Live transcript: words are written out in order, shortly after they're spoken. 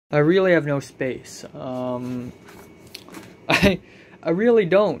I really have no space. I really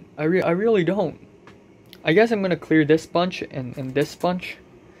don't. I really don't. I guess I'm gonna clear this bunch and this bunch,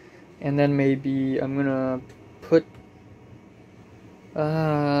 and then maybe I'm gonna put.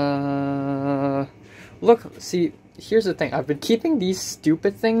 Look, see, here's the thing. I've been keeping these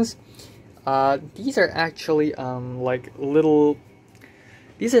stupid things. These are actually like little.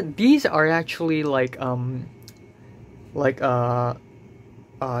 These are actually like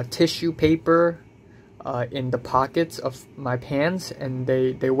tissue paper in the pockets of my pants, and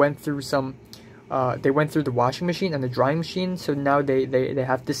they went through some they went through the washing machine and the drying machine, so now they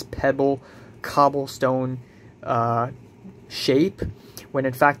have this pebble cobblestone shape, when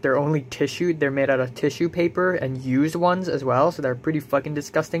in fact they're only tissue. They're made out of tissue paper and used ones as well, so they're pretty fucking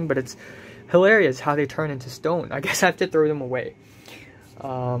disgusting, but it's hilarious how they turn into stone. I guess I have to throw them away.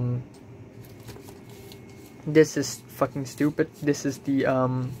 This is fucking stupid. This is the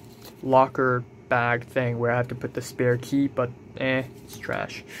locker bag thing where I have to put the spare key, but it's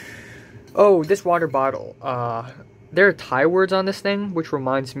trash. Oh, this water bottle. There are Thai words on this thing, which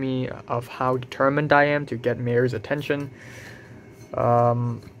reminds me of how determined I am to get Mayor's attention.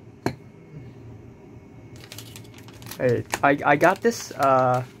 Hey, I got this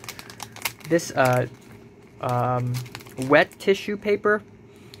wet tissue paper,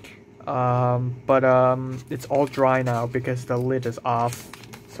 but it's all dry now because the lid is off,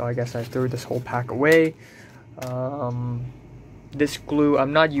 so I guess I threw this whole pack away. This glue,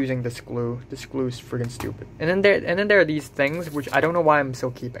 I'm not using this glue. This glue is freaking stupid. And then there are these things which I don't know why I'm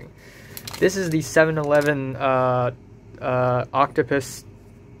still keeping. This is the 7-Eleven octopus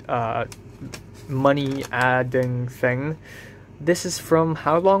money adding thing. This is from,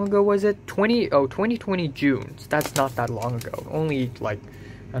 how long ago was it? 2020 June. That's not that long ago. Only like,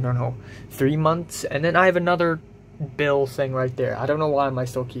 I don't know, 3 months. And then I have another bill thing right there. I don't know why am I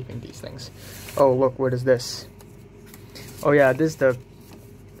still keeping these things. Oh, look, what is this? Oh yeah, this is the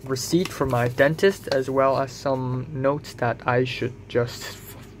receipt from my dentist, as well as some notes that I should just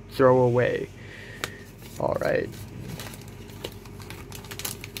throw away. Alright.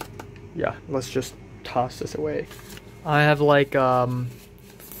 Yeah, let's just toss this away. I have like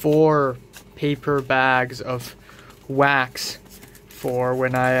 4 paper bags of wax for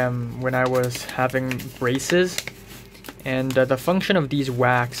when I was having braces, and the function of these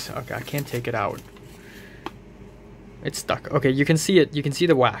wax, okay, I can't take it out. It's stuck. Okay, you can see it. You can see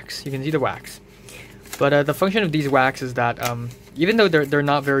the wax. You can see the wax. But the function of these wax is that even though they're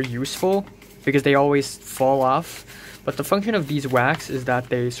not very useful because they always fall off, but the function of these wax is that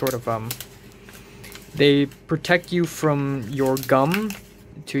they sort of they protect you from your gum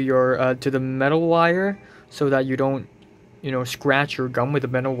to your to the metal wire, so that you don't, you know, scratch your gum with the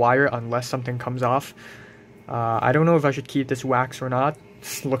metal wire unless something comes off. I don't know if I should keep this wax or not.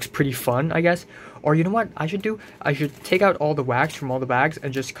 This looks pretty fun, I guess. Or you know what I should do? I should take out all the wax from all the bags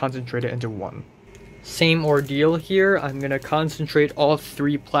and just concentrate it into one. Same ordeal here. I'm gonna concentrate all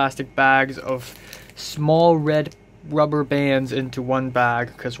 3 plastic bags of small red rubber bands into one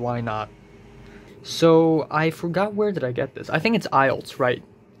bag, because why not? So I forgot, where did I get this? I think it's IELTS, right?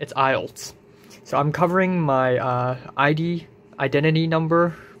 It's IELTS. So I'm covering my identity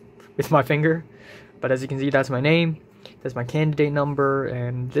number with my finger, but as you can see, that's my name. That's my candidate number,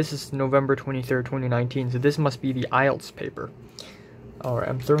 and this is November 23rd, 2019, so this must be the IELTS paper. Alright,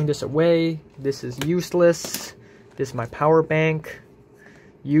 I'm throwing this away. This is useless. This is my power bank.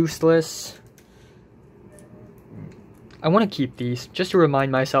 Useless. I want to keep these, just to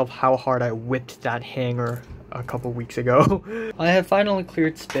remind myself how hard I whipped that hanger a couple weeks ago. I have finally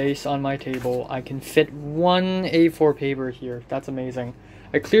cleared space on my table. I can fit 1 A4 paper here. That's amazing.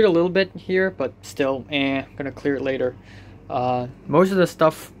 I cleared a little bit here, but still, I'm gonna clear it later. Most of the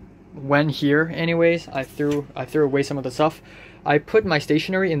stuff went here anyways. I threw away some of the stuff. I put my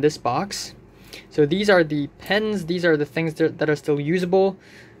stationery in this box. So these are the pens, these are the things that are still usable.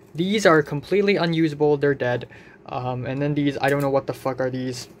 These are completely unusable, they're dead. And then these, I don't know what the fuck are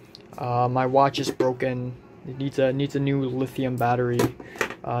these. My watch is broken. It needs a new lithium battery.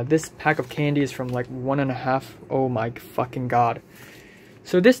 This pack of candy is from like 1.5. Oh my fucking god.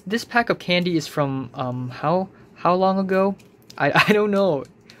 So this pack of candy is from how long ago? I don't know.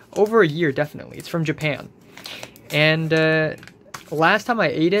 Over a year, definitely. It's from Japan. And last time I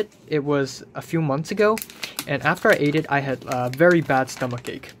ate it, it was a few months ago. And after I ate it, I had a very bad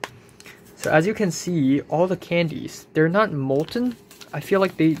stomachache. So as you can see, all the candies, they're not molten. I feel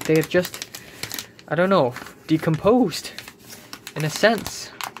like they have just, I don't know, decomposed in a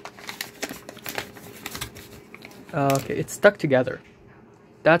sense. Okay, it's stuck together.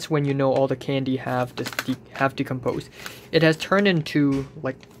 That's when you know all the candy have decomposed. It has turned into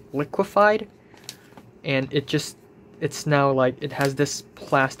like liquefied, and it's now like, it has this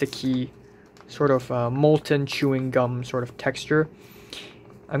plasticky sort of molten chewing gum sort of texture.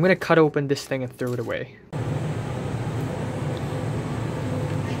 I'm gonna cut open this thing and throw it away.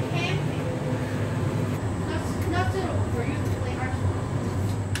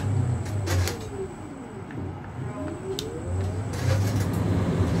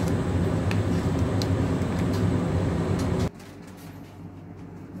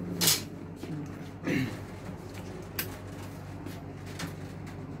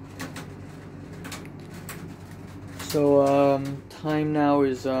 So, time now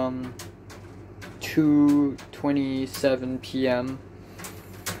is 2:27 p.m.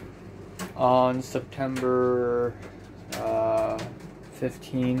 on September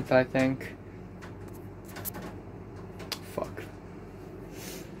 15th, I think. Fuck.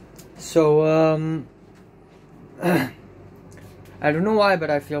 So, I don't know why, but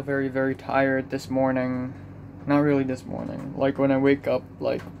I feel very, very tired this morning. Not really this morning. Like, when I wake up,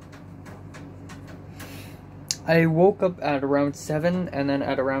 like, I woke up at around 7, and then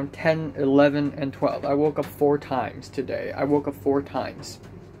at around 10, 11, and 12. I woke up 4 times today. I woke up 4 times.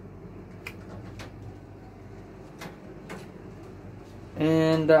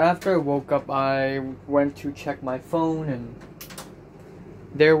 And after I woke up, I went to check my phone, and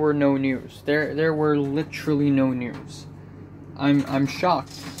there were no news. There were literally no news. I'm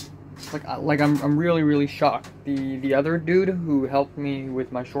shocked. Like I'm really, really shocked. The other dude who helped me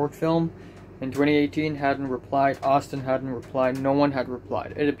with my short film in 2018 hadn't replied. Austin hadn't replied. No one had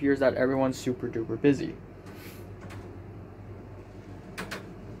replied. It appears that everyone's super duper busy.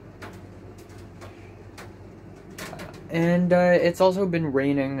 And it's also been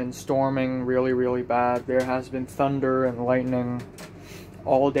raining and storming really, really bad. There has been thunder and lightning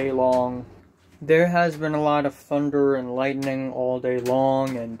all day long. There has been a lot of thunder and lightning all day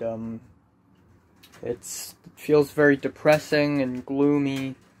long, and it feels very depressing and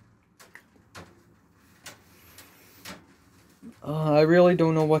gloomy. I really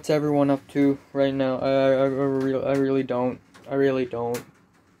don't know what's everyone up to right now. I really don't. I really don't.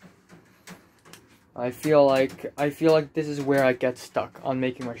 I feel like this is where I get stuck on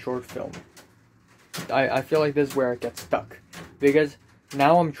making my short film. I feel like this is where I get stuck, because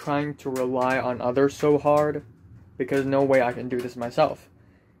now I'm trying to rely on others so hard, because no way I can do this myself.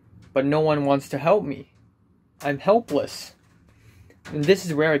 But no one wants to help me. I'm helpless. And this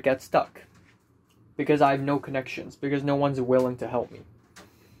is where I get stuck. Because I have no connections. Because no one's willing to help me.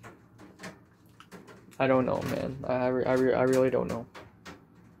 I don't know, man. I really don't know.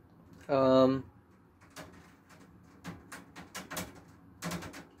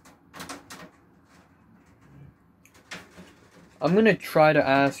 I'm gonna try to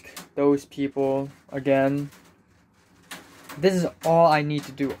ask those people again. This is all I need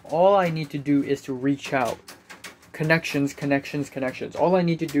to do. All I need to do is to reach out. Connections, connections, connections. All I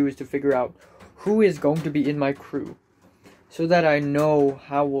need to do is to figure out who is going to be in my crew, so that I know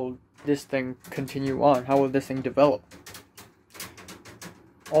how will this thing continue on, how will this thing develop.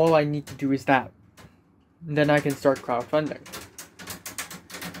 All I need to do is that. And then I can start crowdfunding.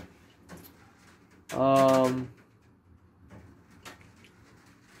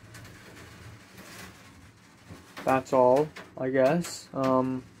 That's all, I guess.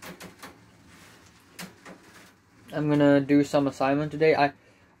 I'm gonna do some assignment today. I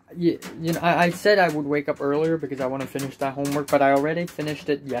said I would wake up earlier because I want to finish that homework, but I already finished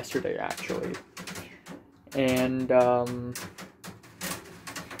it yesterday, actually. And,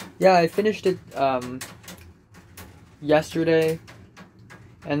 yeah, I finished it, yesterday.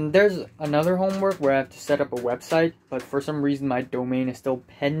 And there's another homework where I have to set up a website, but for some reason my domain is still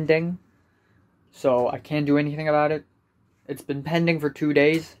pending. So I can't do anything about it. It's been pending for 2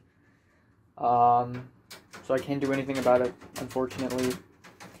 days. So I can't do anything about it, unfortunately.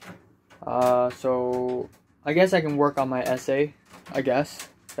 So I guess I can work on my essay, I guess.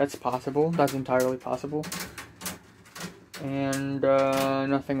 That's possible. That's entirely possible. And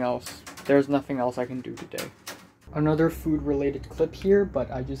nothing else. There's nothing else I can do today. Another food-related clip here, but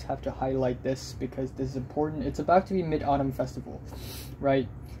I just have to highlight this because this is important. It's about to be Mid-Autumn Festival, right?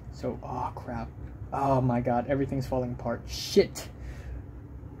 So, oh crap. Oh my god, everything's falling apart. Shit!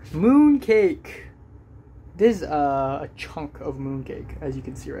 Mooncake! This is a chunk of mooncake, as you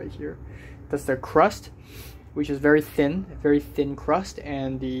can see right here. That's the crust, which is very thin crust,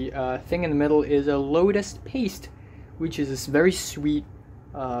 and the thing in the middle is a lotus paste, which is this very sweet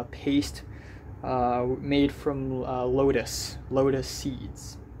paste made from lotus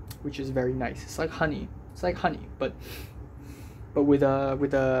seeds, which is very nice. It's like honey. It's like honey, but with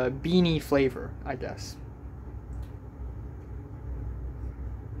a beanie flavor, I guess.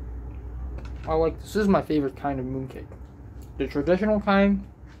 I like this. This is my favorite kind of mooncake. The traditional kind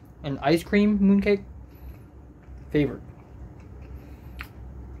and ice cream mooncake. Favorite.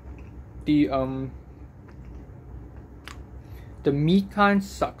 The meat kind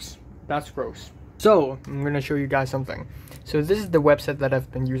sucks. That's gross. So, I'm gonna show you guys something. So this is the website that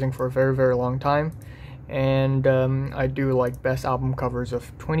I've been using for a very, very long time. And I do like best album covers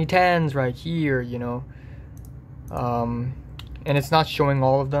of 2010s right here, you know. And it's not showing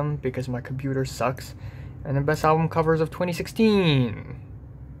all of them because my computer sucks. And the best album covers of 2016.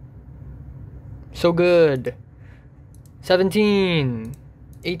 So good. 17.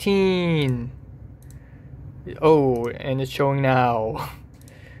 18. Oh, and it's showing now.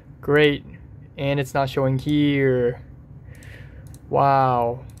 Great. And it's not showing here.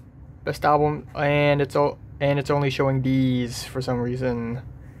 Wow. Best album, and it's only showing these for some reason.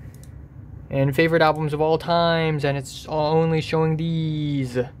 And favorite albums of all times, and it's only showing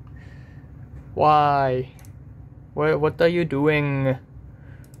these. Why? What are you doing?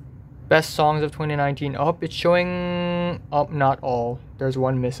 Best songs of 2019. Oh, it's showing. Oh, not all. There's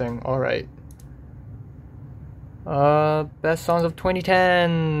one missing. All right. Best songs of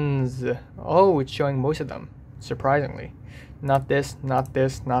 2010s. Oh, it's showing most of them. Surprisingly. Not this, not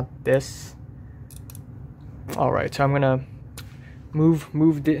this, not this. Alright, so I'm gonna move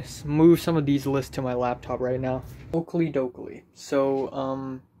some of these lists to my laptop right now. Oakley dokley.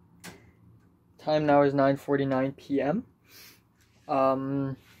 So, time now is 9:49 p.m.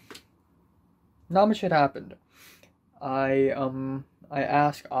 Not much had happened. I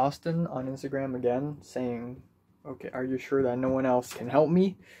asked Austin on Instagram again, saying, okay, are you sure that no one else can help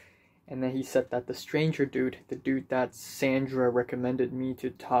me? And then he said that the stranger dude, the dude that Sandra recommended me to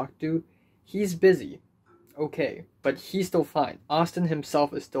talk to, he's busy. Okay, but he's still fine. Austin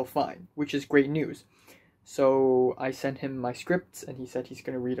himself is still fine, which is great news. So I sent him my scripts, and he said he's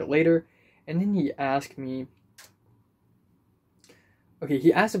going to read it later. And then he asked me... Okay,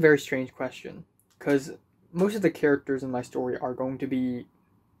 he asked a very strange question. Because most of the characters in my story are going to be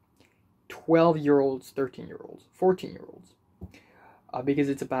 12-year-olds, 13-year-olds, 14-year-olds. Because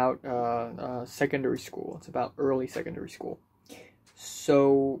it's about secondary school. It's about early secondary school.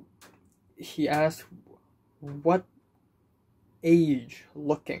 So he asked, what age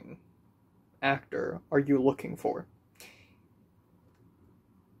looking actor are you looking for?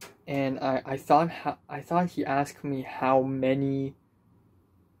 And I thought he asked me how many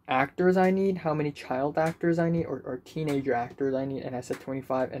actors I need, how many child actors I need, or teenager actors I need, and I said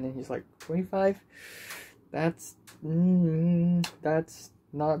 25, and then he's like, 25? That's not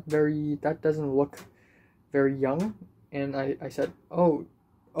very, that doesn't look very young. And I said, oh,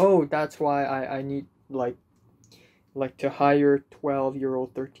 that's why I need like to hire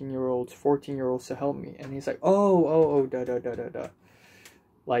 12-year-old, 13-year-olds, 14-year-olds to help me. And he's like, oh, da.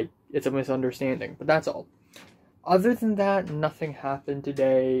 Like, it's a misunderstanding, but that's all. Other than that, nothing happened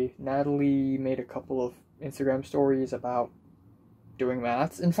today. Natalie made a couple of Instagram stories about doing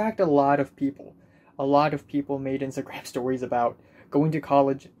maths. In fact, a lot of people made Instagram stories about going to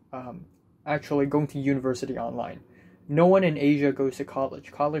college, actually going to university online. No one in Asia goes to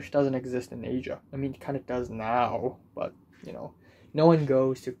college. College doesn't exist in Asia. I mean, it kind of does now, but, you know, no one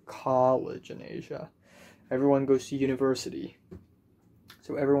goes to college in Asia. Everyone goes to university.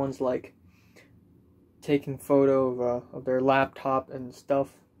 So everyone's, like, taking photo of their laptop and stuff,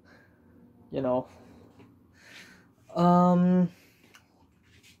 you know.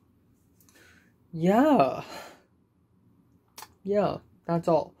 Yeah, that's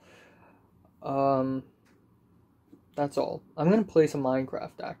all. That's all. I'm gonna play some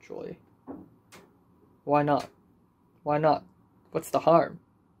Minecraft, actually. Why not? What's the harm?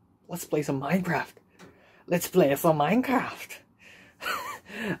 Let's play some Minecraft. Let's play some Minecraft.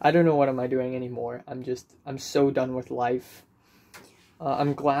 I don't know what am I doing anymore. I'm so done with life.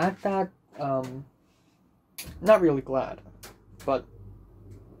 I'm glad that, not really glad, but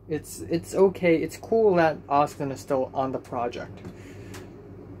it's okay. It's cool that Austin is still on the project.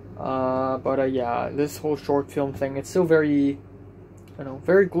 But yeah, this whole short film thing, it's still very,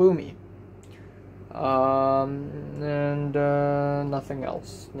 very gloomy. And nothing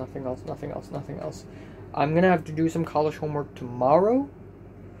else. I'm gonna have to do some college homework tomorrow.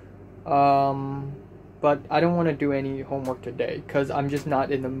 But I don't want to do any homework today because I'm just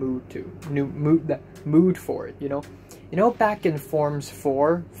not in the mood for it, you know? You know, back in Forms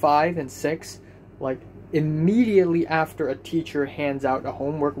 4, 5, and 6, like, immediately after a teacher hands out a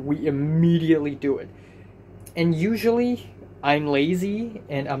homework, we immediately do it. And usually, I'm lazy,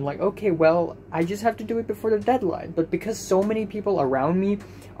 and I'm like, okay, well, I just have to do it before the deadline. But because so many people around me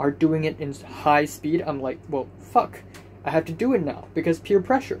are doing it in high speed, I'm like, well, fuck. I have to do it now, because peer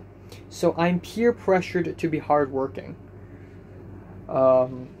pressure. So I'm peer pressured to be hardworking.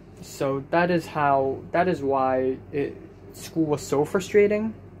 So that is why school was so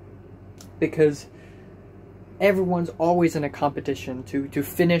frustrating, because everyone's always in a competition to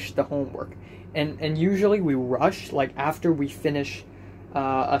finish the homework, and usually we rush, like after we finish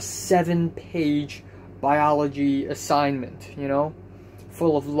a 7-page biology assignment, you know,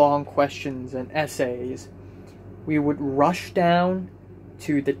 full of long questions and essays, we would rush down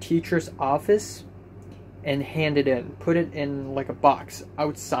to the teacher's office and hand it in, put it in like a box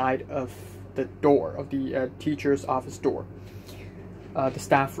outside of the door of the teacher's office door, the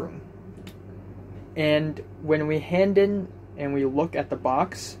staff room. And when we hand in and we look at the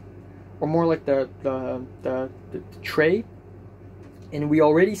box, or more like the tray, and we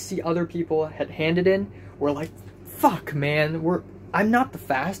already see other people had handed in, we're like, fuck man, I'm not the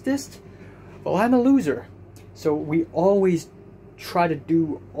fastest, well I'm a loser. So we always try to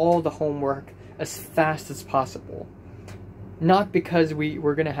do all the homework as fast as possible. Not because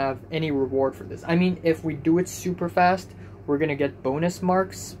we're gonna have any reward for this. I mean, if we do it super fast, we're gonna get bonus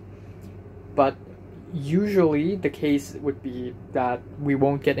marks, but usually the case would be that we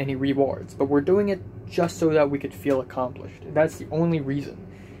won't get any rewards, but we're doing it just so that we could feel accomplished. That's the only reason.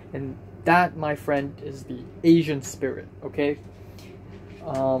 And that, my friend, is the Asian spirit, okay?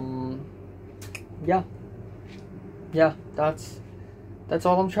 Yeah, that's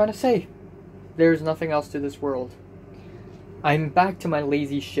all I'm trying to say. There's nothing else to this world. I'm back to my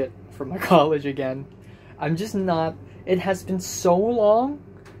lazy shit from my college again. I'm just not... It has been so long.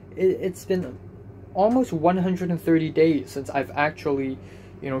 It's been almost 130 days since I've actually,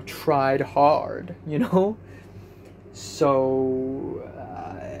 you know, tried hard, you know? So,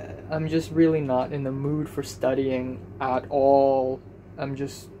 I'm just really not in the mood for studying at all. I'm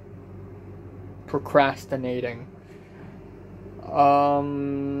just procrastinating.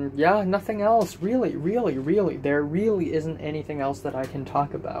 Yeah, nothing else. Really. There really isn't anything else that I can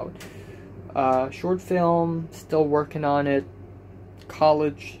talk about. Short film, still working on it.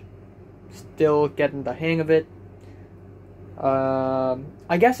 College, still getting the hang of it. I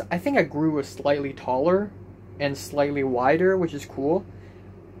think I grew slightly taller and slightly wider, which is cool.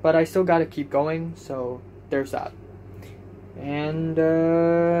 But I still gotta keep going, so there's that. And,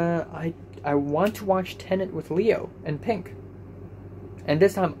 I want to watch Tenet with Leo and Pink. And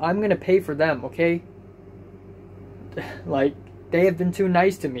this time, I'm gonna pay for them, okay? Like, they have been too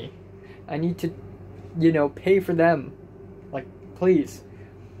nice to me. I need to, you know, pay for them. Like, please.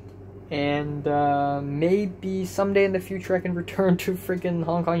 And, maybe someday in the future I can return to freaking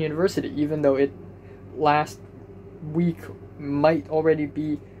Hong Kong University, even though last week might already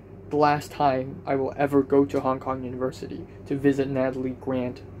be the last time I will ever go to Hong Kong University to visit Natalie,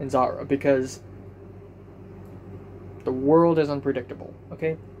 Grant, and Zara, because the world is unpredictable,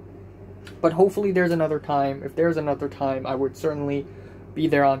 okay? But hopefully there's another time. If there's another time, I would certainly be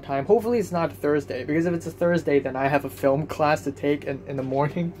there on time. Hopefully it's not a Thursday, because if it's a Thursday, then I have a film class to take in the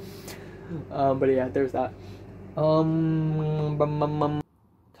morning. But yeah, there's that. Time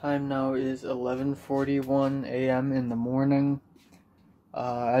now is 11:41 a.m. in the morning.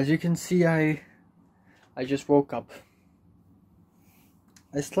 As you can see, I just woke up.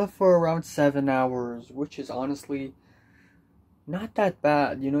 I slept for around 7 hours, which is honestly not that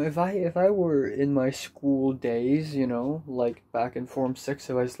bad. You know, if I were in my school days, you know, like back in Form 6,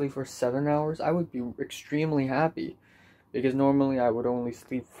 if I sleep for 7 hours, I would be extremely happy. Because normally I would only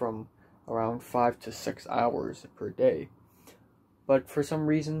sleep from around 5 to 6 hours per day. But for some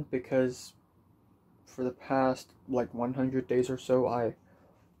reason, because for the past like 100 days or so,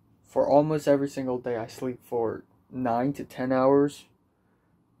 for almost every single day I sleep for 9 to 10 hours.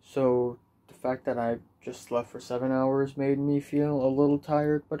 So the fact that I just slept for 7 hours made me feel a little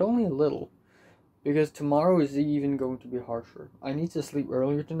tired, but only a little. Because tomorrow is even going to be harsher. I need to sleep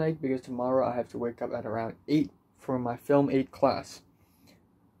earlier tonight because tomorrow I have to wake up at around 8 for my Film 8 class.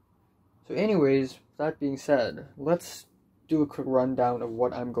 So anyways, that being said, let's do a quick rundown of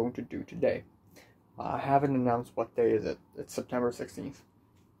what I'm going to do today. I haven't announced what day is it. It's September 16th.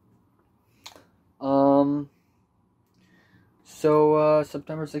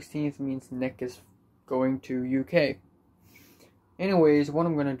 September 16th means Nick is going to UK. Anyways, what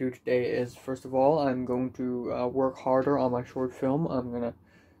I'm gonna do today is, first of all, I'm going to work harder on my short film.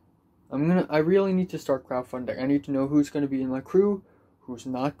 I really need to start crowdfunding. I need to know who's gonna be in my crew, who's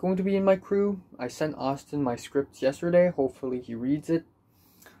not going to be in my crew. I sent Austin my scripts yesterday. Hopefully he reads it.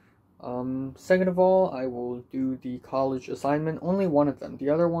 Second of all, I will do the college assignment. Only one of them. The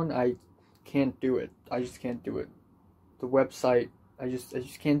other one, I can't do it. I just can't do it. The website, I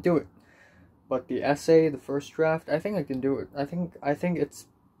just can't do it. But the essay, the first draft, I think I can do it. I think it's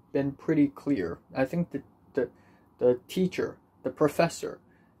been pretty clear. I think the teacher, the professor,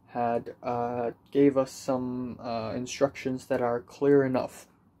 had gave us some instructions that are clear enough.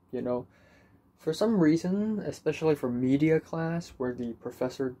 You know, for some reason, especially for media class, where the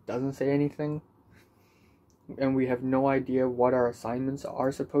professor doesn't say anything, and we have no idea what our assignments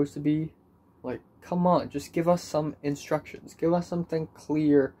are supposed to be. Like, come on, just give us some instructions. Give us something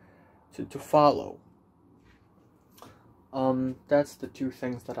clear to follow. That's the two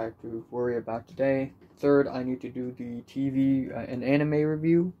things that I have to worry about today. Third, I need to do the TV and anime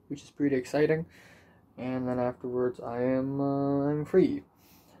review, which is pretty exciting. And then afterwards, I'm free.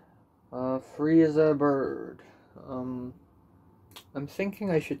 Free as a bird. I'm thinking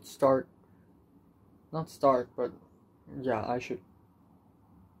I should I should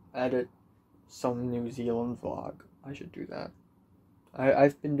edit some New Zealand vlog. I should do that.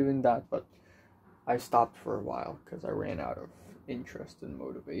 I've been doing that, but I stopped for a while because I ran out of interest and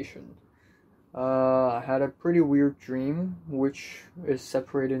motivation. I had a pretty weird dream, which is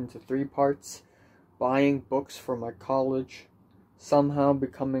separated into 3 parts. Buying books for my college, somehow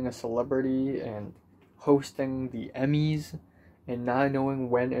becoming a celebrity, and hosting the Emmys, and not knowing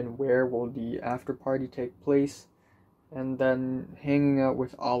when and where will the after party take place, and then hanging out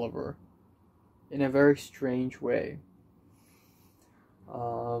with Oliver in a very strange way.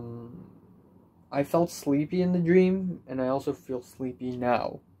 I felt sleepy in the dream, and I also feel sleepy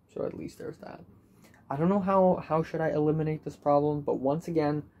now, so at least there's that. I don't know how should I eliminate this problem, but once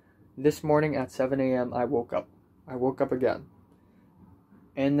again, this morning at 7 a.m. I woke up. I woke up again.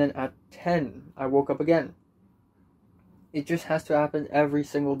 And then at 10, I woke up again. It just has to happen every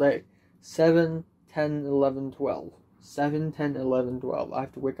single day. 7, 10, 11, 12. 7, 10, 11, 12. I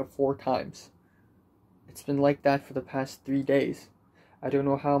have to wake up 4 times. It's been like that for the past 3 days. I don't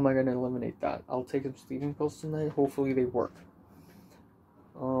know how am I going to eliminate that. I'll take some sleeping pills tonight. Hopefully they work.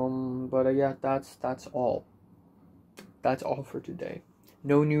 Yeah, that's all. That's all for today.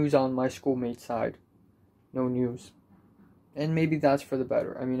 No news on my schoolmate side. No news. And maybe that's for the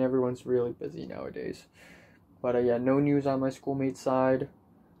better. I mean, everyone's really busy nowadays. But yeah, no news on my schoolmate side.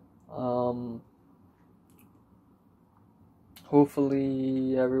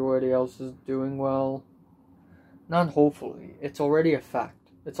 Hopefully everybody else is doing well. Not hopefully. It's already a fact.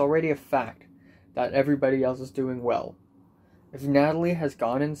 It's already a fact that everybody else is doing well. If Natalie has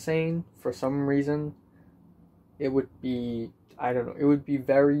gone insane for some reason, it would be, I don't know, it would be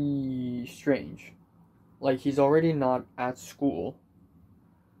very strange. Like, he's already not at school.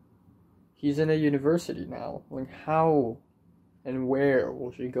 He's in a university now. Like, how and where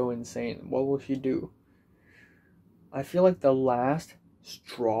will she go insane? What will she do? I feel like the last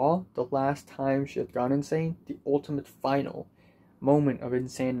straw, the last time she had gone insane, the ultimate final moment of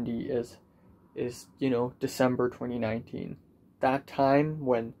insanity is December 2019. That time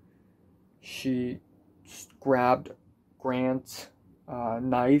when she grabbed Grant's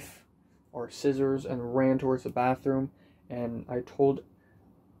knife or scissors and ran towards the bathroom, and I told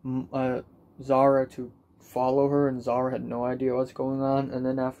Zara to follow her, and Zara had no idea what's going on. And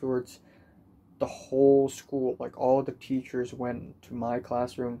then afterwards, the whole school, like all the teachers, went to my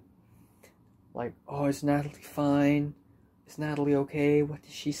classroom like, oh, is Natalie fine? Is Natalie okay? What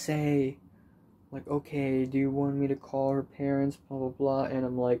did she say? Like, okay, do you want me to call her parents? Blah, blah, blah. And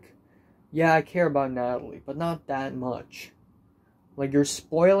I'm like, yeah, I care about Natalie, but not that much. Like, you're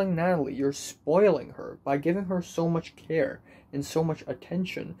spoiling Natalie. You're spoiling her by giving her so much care and so much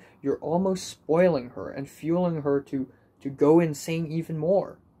attention. You're almost spoiling her and fueling her to go insane even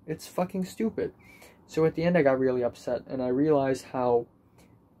more. It's fucking stupid. So at the end, I got really upset, and I realized how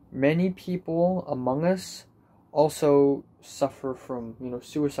many people among us also suffer from,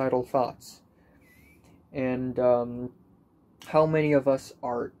 suicidal thoughts. And how many of us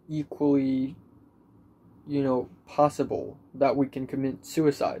are equally, possible that we can commit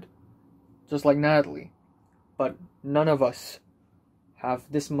suicide, just like Natalie. But none of us have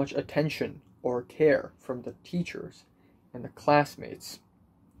this much attention or care from the teachers and the classmates.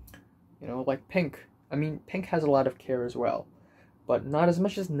 Like Pink. I mean, Pink has a lot of care as well, but not as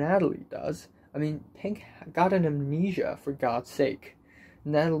much as Natalie does. I mean, Pink got an amnesia, for God's sake.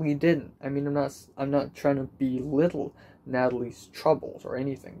 Natalie didn't. I mean, I'm not trying to belittle Natalie's troubles or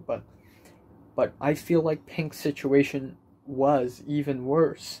anything, but I feel like Pink's situation was even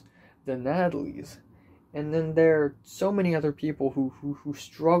worse than Natalie's. And then there are so many other people who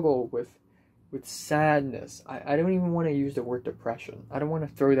struggle with sadness. I don't even want to use the word depression. I don't want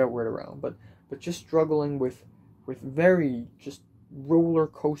to throw that word around, but just struggling with very just roller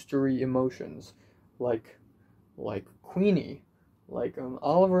coastery emotions, like Queenie, like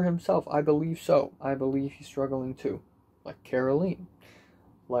Oliver himself. I believe so. I believe he's struggling too, like Caroline,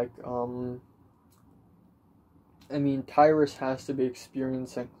 Like, I mean, Tyrus has to be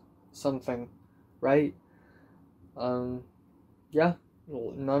experiencing something, right? Yeah,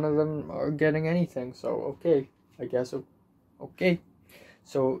 none of them are getting anything, so okay, I guess, okay.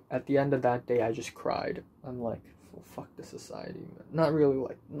 So at the end of that day, I just cried. I'm like, well, fuck the society. Not really,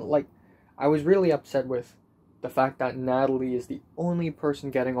 like, I was really upset with the fact that Natalie is the only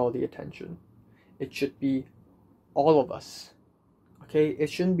person getting all the attention. It should be all of us, okay? It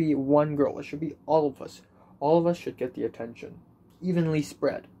shouldn't be one girl, it should be all of us. All of us should get the attention, evenly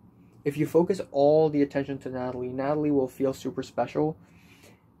spread. If you focus all the attention to Natalie, Natalie will feel super special,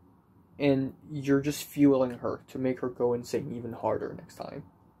 and you're just fueling her to make her go and sing even harder next time.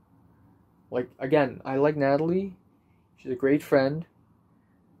 Like, again, I like Natalie. She's a great friend.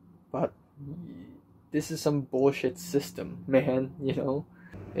 But this is some bullshit system, man, you know?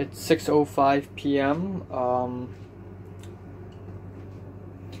 It's 6:05 p.m.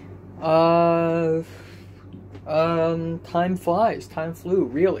 Time flies. Time flew,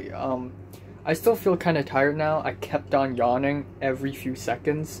 really. I still feel kind of tired now. I kept on yawning every few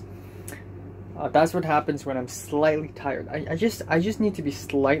seconds. That's what happens when I'm slightly tired. I just need to be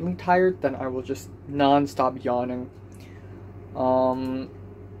slightly tired, then I will just non-stop yawning.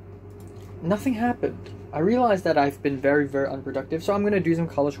 Nothing happened. I realized that I've been very, very unproductive, so I'm gonna do some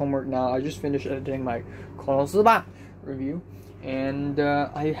college homework now. I just finished editing my Konosuba review, and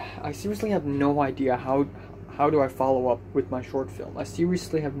I seriously have no idea how do I follow up with my short film. I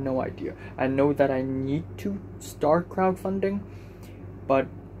seriously have no idea. I know that I need to start crowdfunding, but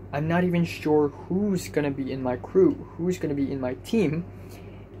I'm not even sure who's gonna be in my crew, who's gonna be in my team,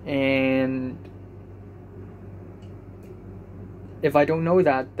 and if I don't know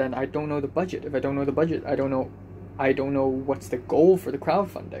that, then I don't know the budget. If I don't know the budget, I don't know what's the goal for the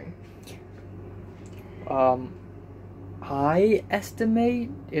crowdfunding. I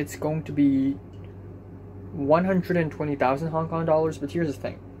estimate it's going to be 120,000 Hong Kong dollars, but here's the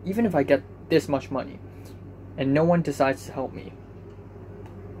thing. Even if I get this much money and no one decides to help me,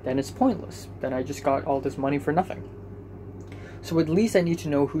 then it's pointless. Then I just got all this money for nothing. So at least I need to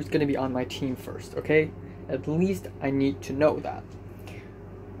know who's going to be on my team first, okay? At least I need to know that.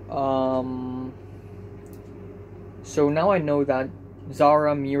 So now I know that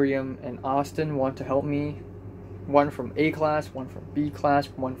Zara, Miriam, and Austin want to help me. One from A class, one from B class,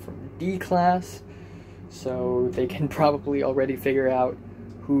 one from D class. So they can probably already figure out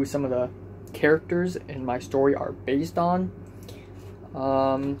who some of the characters in my story are based on.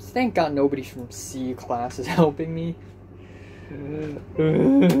 Thank God nobody from C class is helping me.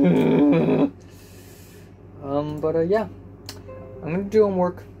 Yeah, I'm gonna do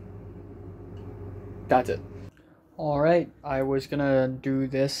homework. That's it. Alright, I was gonna do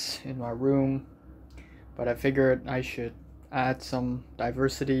this in my room, but I figured I should add some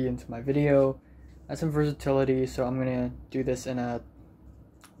diversity into my video, add some versatility, so I'm gonna do this in a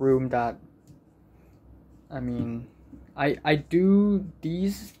room that, I mean, I do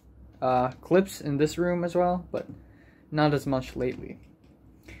these clips in this room as well, but not as much lately.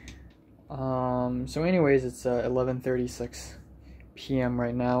 So anyways, it's 11:36 p.m.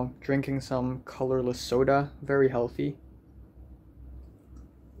 right now, drinking some colorless soda, very healthy.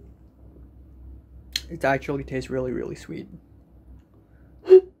 It actually tastes really, really sweet.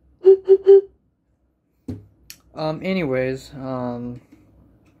 Anyways,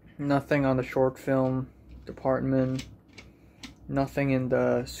 nothing on the short film department, nothing in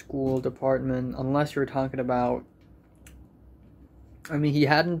the school department, unless you're talking about, I mean, he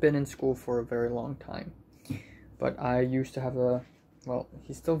hadn't been in school for a very long time, but I used to have well,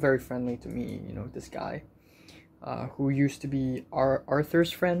 he's still very friendly to me, you know, this guy, who used to be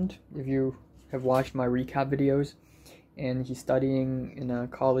Arthur's friend, if you have watched my recap videos, and he's studying in a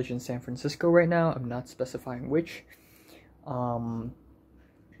college in San Francisco right now. I'm not specifying which, and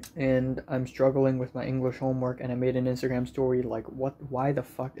I'm struggling with my English homework, and I made an Instagram story like, why the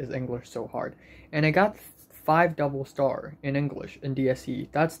fuck is English so hard? And I got 5 double star in English in DSE.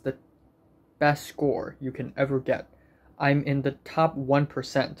 That's the best score you can ever get. I'm in the top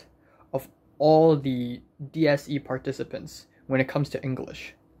 1% of all the DSE participants when it comes to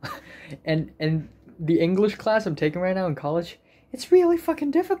English. and the English class I'm taking right now in college, it's really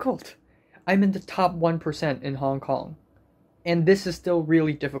fucking difficult. I'm in the top 1% in Hong Kong. And this is still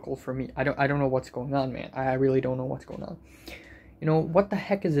really difficult for me. I don't know what's going on, man. I really don't know what's going on. You know, what the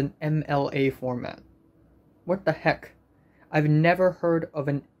heck is an MLA format? What the heck? I've never heard of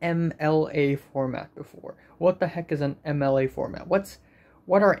an MLA format before. What the heck is an MLA format? What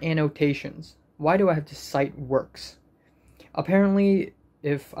are annotations? Why do I have to cite works? Apparently,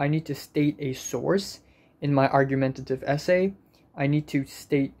 if I need to state a source in my argumentative essay, I need to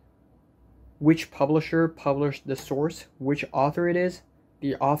state which publisher published the source, which author it is,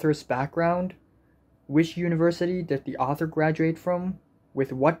 the author's background, which university did the author graduate from,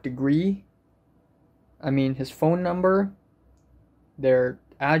 with what degree, I mean his phone number, their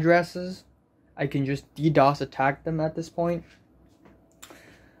addresses. I can just DDoS attack them at this point.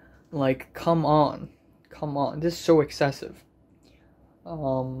 Like, come on. This is so excessive.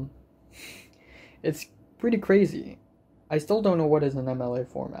 It's pretty crazy. I still don't know what is an MLA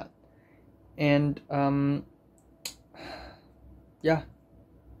format. And, yeah.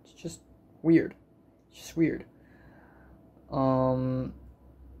 It's just weird.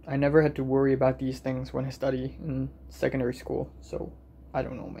 I never had to worry about these things when I study in secondary school, so I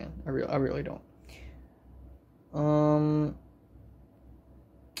don't know, man. I really don't.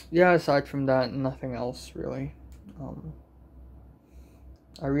 Yeah, aside from that, nothing else really.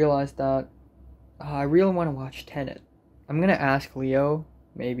 I realized that I really want to watch Tenet. I'm gonna ask Leo,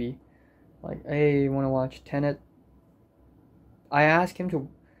 maybe, like, hey, you want to watch Tenet? I asked him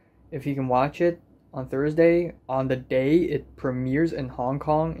if he can watch it on Thursday, on the day it premieres in Hong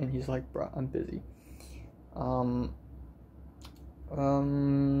Kong, and he's like, bruh, I'm busy.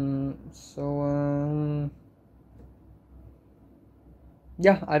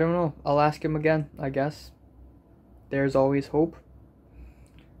 Yeah, I don't know. I'll ask him again, I guess. There's always hope.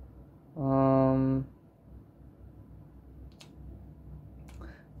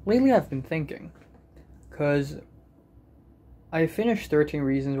 Lately I've been thinking, because I finished 13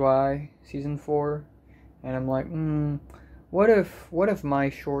 Reasons Why season 4, and I'm like, what if my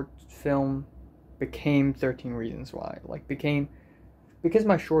short film became 13 Reasons Why? Like, because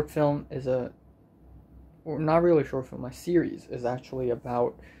my short film is or not really a short film, my series is actually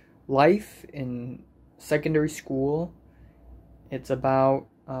about life in secondary school. It's about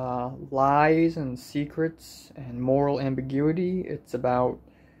lies and secrets and moral ambiguity. It's about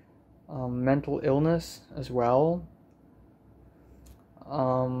mental illness as well.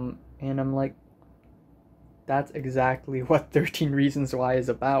 And I'm like, that's exactly what 13 Reasons Why is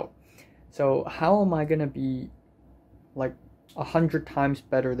about. So how am I gonna be like 100 times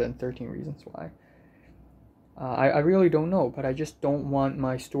better than 13 Reasons Why? I really don't know, but I just don't want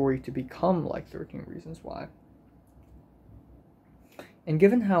my story to become like 13 Reasons Why. And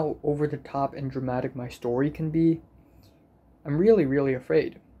given how over the top and dramatic my story can be, I'm really, really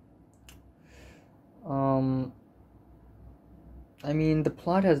afraid. I mean, the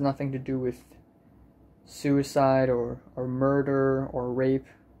plot has nothing to do with suicide or murder or rape.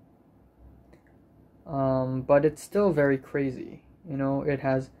 But it's still very crazy. You know,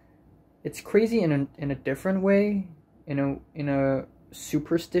 it's crazy in a different way, in a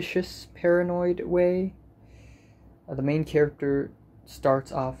superstitious, paranoid way. The main character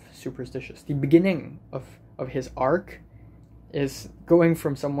starts off superstitious. The beginning of his arc is going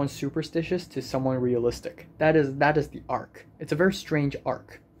from someone superstitious to someone realistic. That is the arc. It's a very strange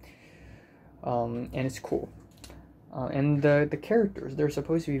arc. And it's cool. And the characters, they're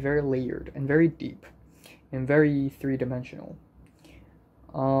supposed to be very layered and very deep and very three-dimensional.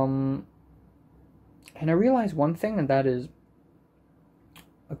 And I realized one thing, and that is,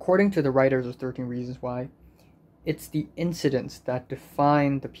 according to the writers of 13 Reasons Why, it's the incidents that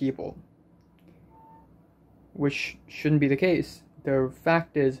define the people, which shouldn't be the case. The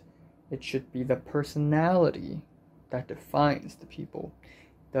fact is, it should be the personality that defines the people.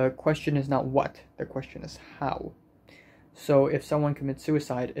 The question is not what, the question is how. So if someone commits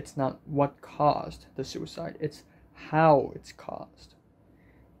suicide, it's not what caused the suicide, it's how it's caused.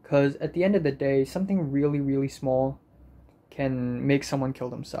 Because at the end of the day, something really, really small can make someone kill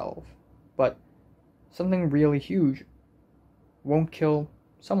themselves. But something really huge won't kill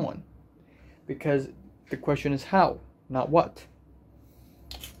someone. Because the question is how, not what.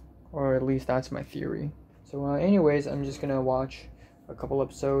 Or at least that's my theory. So anyways, I'm just gonna watch a couple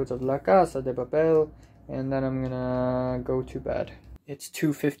episodes of La Casa de Papel, and then I'm gonna go to bed. It's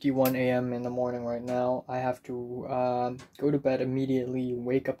 2:51 a.m. in the morning right now. I have to go to bed immediately,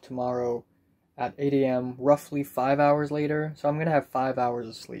 wake up tomorrow at 8 a.m., roughly 5 hours later. So I'm gonna have 5 hours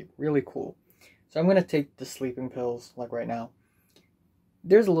of sleep. Really cool. So I'm gonna take the sleeping pills, like right now.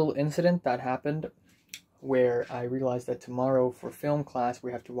 There's a little incident that happened where I realized that tomorrow for film class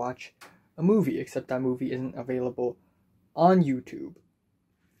we have to watch a movie, except that movie isn't available on YouTube.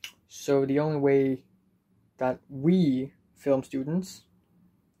 So the only way that we film students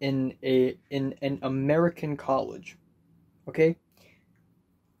in an American college, okay,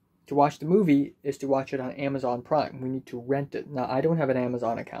 to watch the movie is to watch it on Amazon Prime. We need to rent it. Now, I don't have an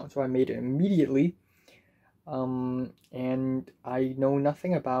Amazon account, so I made it immediately. And I know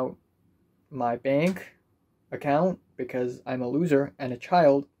nothing about my bank account because I'm a loser and a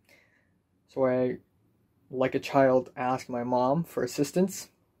child. So I, like a child, asked my mom for assistance.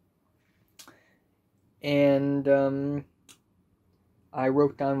 And I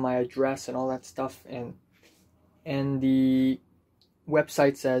wrote down my address and all that stuff, and the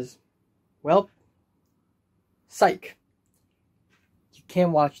website says, well, psych, you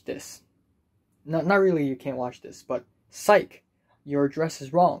can't watch this. Not really you can't watch this, but psych, your address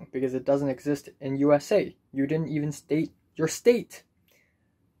is wrong because it doesn't exist in USA. You didn't even state your state.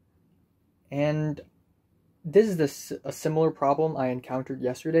 And this is a similar problem I encountered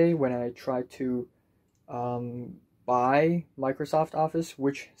yesterday when I tried to buy Microsoft Office,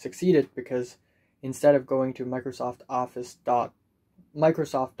 which succeeded because instead of going to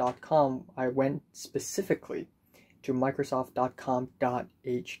Microsoft.com, I went specifically to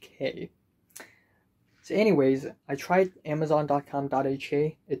Microsoft.com.hk. So anyways, I tried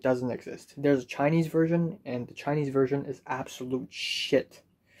Amazon.com.hk. It doesn't exist. There's a Chinese version, and the Chinese version is absolute shit.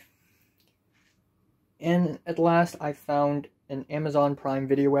 And at last, I found an Amazon Prime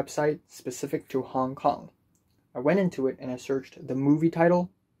Video website specific to Hong Kong. I went into it and I searched the movie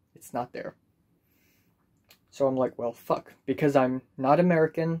title. It's not there. So I'm like, well, fuck. Because I'm not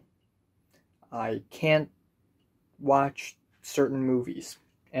American, I can't watch certain movies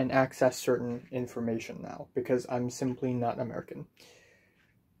and access certain information now because I'm simply not American.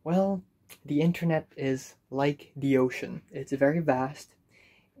 Well, the internet is like the ocean. It's very vast,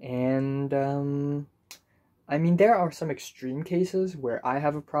 and I mean, there are some extreme cases where I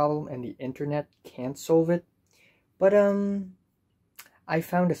have a problem and the internet can't solve it, but I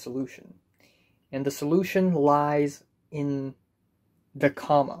found a solution. And the solution lies in the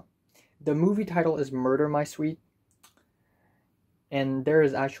comma. The movie title is Murder, My Sweet, and there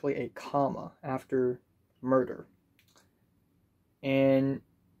is actually a comma after murder. And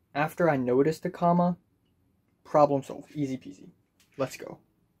after I noticed the comma, problem solved. Easy peasy. Let's go.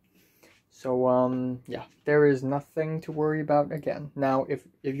 So, yeah, there is nothing to worry about again. Now, if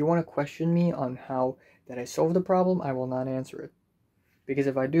you want to question me on how that I solved the problem, I will not answer it. Because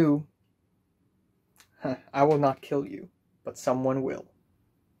if I do, I will not kill you, but someone will.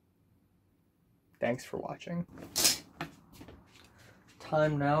 Thanks for watching.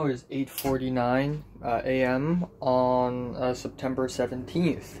 Time now is 8:49 a.m. on September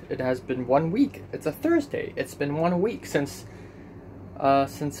 17th. It has been 1 week. It's a Thursday. It's been 1 week since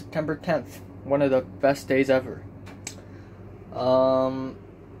September 10th. One of the best days ever.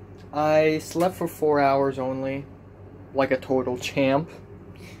 I slept for 4 hours only, like a total champ.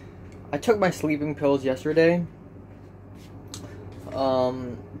 I took my sleeping pills yesterday,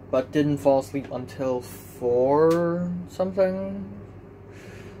 but didn't fall asleep until 4 something.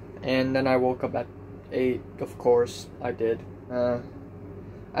 And then I woke up at 8, of course, I did.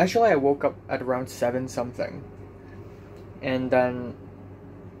 Actually, I woke up at around 7 something. And then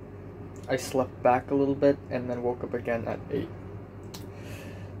I slept back a little bit, and then woke up again at 8.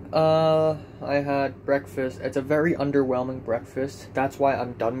 I had breakfast. It's a very underwhelming breakfast. That's why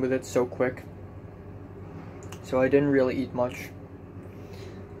I'm done with it so quick. So I didn't really eat much.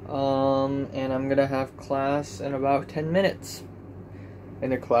 And I'm gonna have class in about 10 minutes.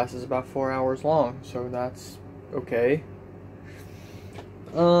 And the class is about 4 hours long, so that's okay.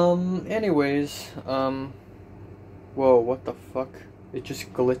 Anyways, whoa, what the fuck? It's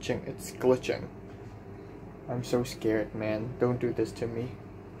just glitching. It's glitching. I'm so scared, man. Don't do this to me.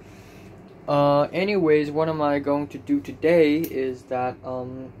 Anyways, what am I going to do today is that,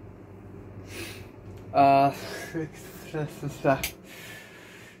 I'm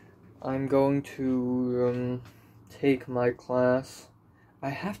going to, take my class. I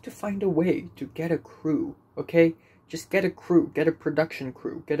have to find a way to get a crew, okay? Just get a crew, get a production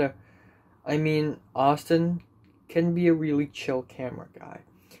crew, I mean, Austin can be a really chill camera guy,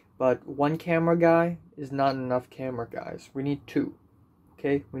 but one camera guy is not enough camera guys. We need 2,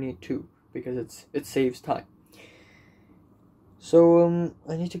 okay? We need 2, because it saves time. So,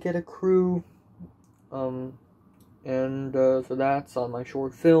 I need to get a crew, so that's on my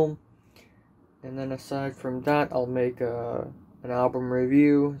short film, and then aside from that, I'll make an album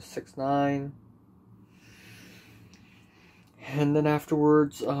review, 6ix9ine, and then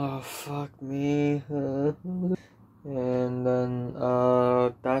afterwards, fuck me, and then,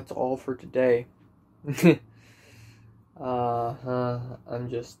 that's all for today. I'm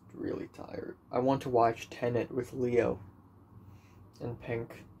just really tired. I want to watch Tenet with Leo and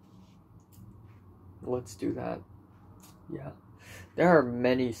Pink. Let's do that. Yeah. There are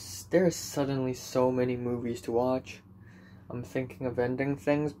suddenly so many movies to watch. I'm thinking of Ending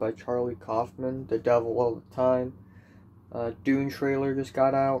Things by Charlie Kaufman, The Devil All the Time. Dune trailer just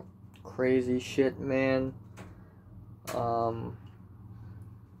got out. Crazy shit, man.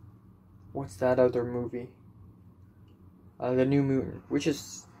 What's that other movie? The New Moon, which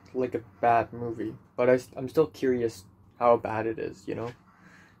is like a bad movie, but I'm still curious how bad it is, you know?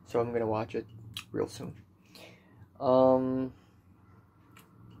 So I'm gonna watch it real soon.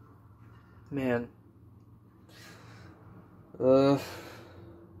 Man.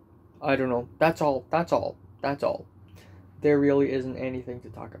 I don't know. That's all. There really isn't anything to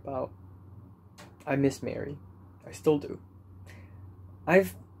talk about. I miss Mary. I still do.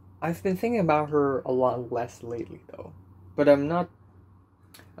 I've been thinking about her a lot less lately though. But I'm not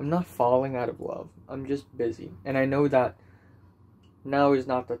falling out of love. I'm just busy. And I know that now is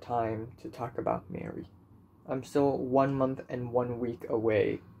not the time to talk about Mary. I'm still 1 month and 1 week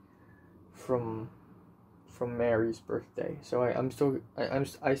away from Mary's birthday. So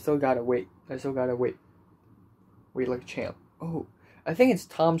I still gotta wait. Wait like a champ. Oh, I think it's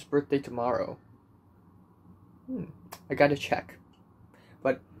Tom's birthday tomorrow. I gotta check.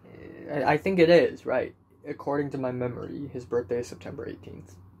 But I think it is, right? According to my memory, his birthday is September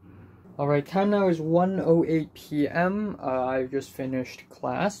 18th. Alright, time now is 1:08 p.m. I've just finished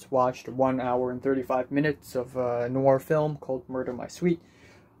class, watched 1 hour and 35 minutes of a noir film called Murder My Sweet.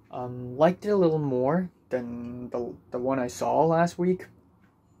 Liked it a little more than the one I saw last week.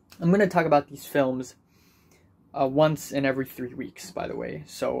 I'm going to talk about these films once in every 3 weeks, by the way.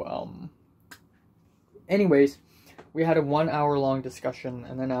 So, anyways, we had a 1 hour long discussion,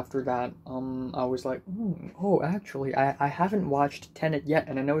 and then after that, I was like, oh, actually, I haven't watched Tenet yet,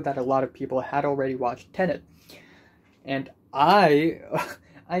 and I know that a lot of people had already watched Tenet. And I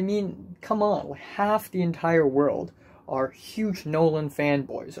mean, come on, like half the entire world are huge Nolan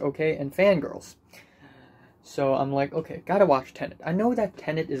fanboys, okay, and fangirls. So I'm like, okay, gotta watch Tenet. I know that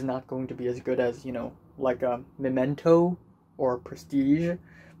Tenet is not going to be as good as, you know, like a Memento or Prestige,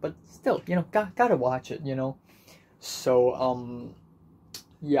 but still, you know, gotta watch it, you know. So,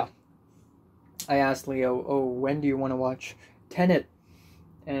 yeah. I asked Leo, oh, when do you want to watch Tenet?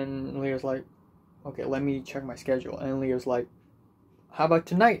 And Leo's like, okay, let me check my schedule. And Leo's like, how about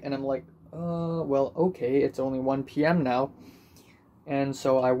tonight? And I'm like, well, okay, it's only 1 p.m. now. And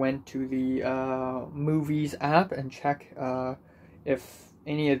so I went to the movies app and check if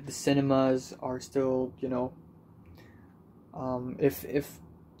any of the cinemas are still, you know, if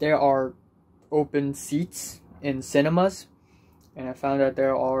there are open seats in cinemas. And I found out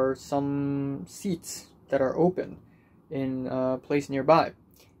there are some seats that are open in a place nearby.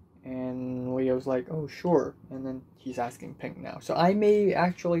 And Leo's like, oh, sure. And then he's asking Pink now. So I may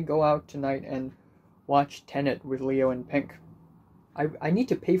actually go out tonight and watch Tenet with Leo and Pink. I need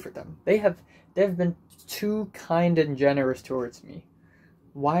to pay for them. They've been too kind and generous towards me.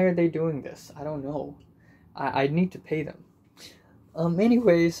 Why are they doing this? I don't know. I need to pay them.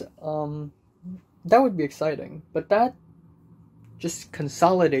 Anyways, that would be exciting. But that just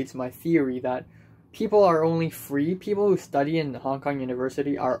consolidates my theory that people are only free. People who study in Hong Kong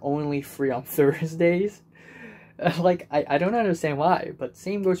University are only free on Thursdays. Like I don't understand why, but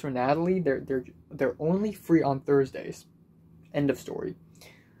same goes for Natalie. They're only free on Thursdays. End of story.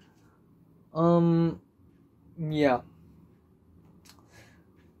 Yeah.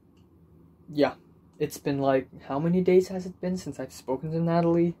 Yeah. It's been like, how many days has it been since I've spoken to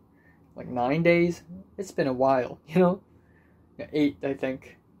Natalie? Like 9 days? It's been a while, you know? Yeah, 8, I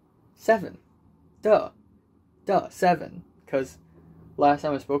think. 7. Duh, 7. Because last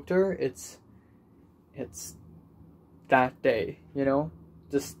time I spoke to her, it's that day, you know?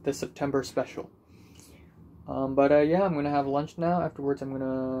 Just the September special. But yeah, I'm gonna have lunch now. Afterwards, I'm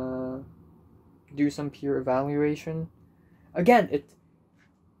gonna do some peer evaluation. Again,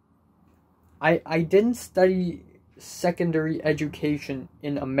 I didn't study secondary education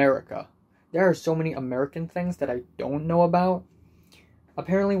in America. There are so many American things that I don't know about.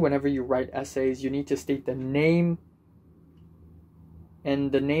 Apparently, whenever you write essays, you need to state the name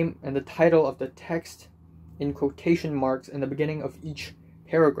and the title of the text in quotation marks in the beginning of each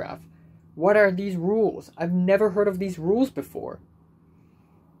paragraph. What are these rules? I've never heard of these rules before.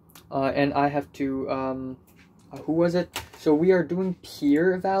 And I have to, who was it? So we are doing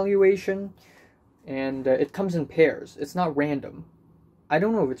peer evaluation, and it comes in pairs. It's not random. I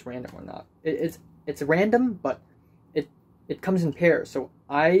don't know if it's random or not. It's random, but it comes in pairs. So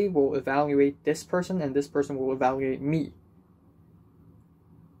I will evaluate this person, and this person will evaluate me.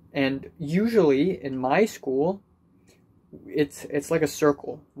 And usually in my school, it's like a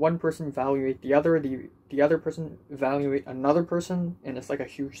circle. One person evaluate the other, the other person evaluate another person, and it's like a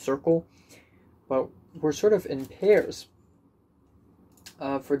huge circle. But we're sort of in pairs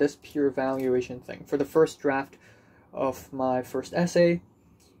for this peer evaluation thing, for the first draft of my first essay.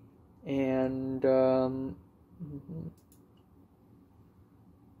 And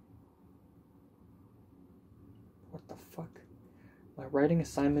My writing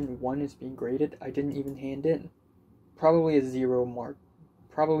assignment 1 is being graded. I didn't even hand in. Probably a 0 mark.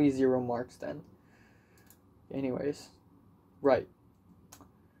 Probably 0 marks then. Anyways. Right.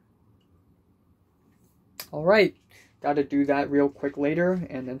 Alright. Gotta do that real quick later.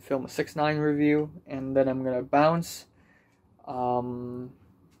 And then film a 6-9 review. And then I'm gonna bounce.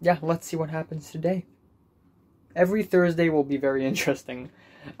 Yeah, let's see what happens today. Every Thursday will be very interesting.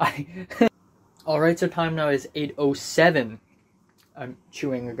 Alright, so time now is 8:07. I'm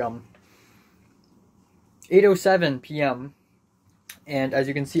chewing a gum. 8:07 p.m. And as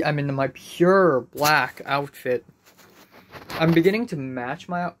you can see, I'm in my pure black outfit. I'm beginning to match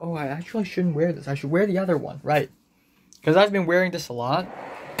my... Oh, I actually shouldn't wear this. I should wear the other one, right? Because I've been wearing this a lot.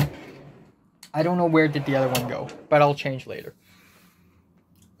 I don't know where did the other one go, but I'll change later.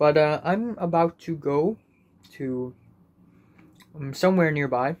 But I'm about to go to somewhere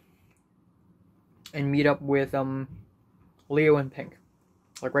nearby and meet up with Leo and Pink,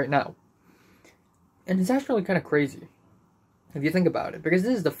 like right now. And it's actually kind of crazy if you think about it, because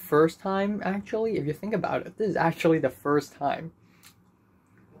this is the first time, actually, if you think about it, this is actually the first time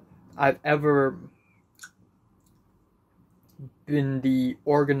I've ever been the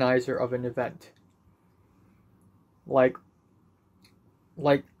organizer of an event. Like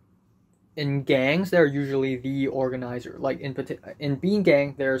in gangs, they're usually the organizer. Like in Bean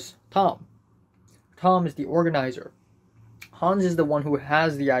Gang, there's Tom. Tom is the organizer. Hans is the one who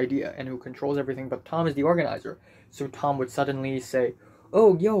has the idea and who controls everything, but Tom is the organizer. So Tom would suddenly say,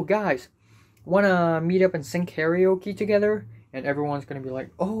 "Oh, yo, guys, wanna meet up and sing karaoke together?" And everyone's gonna be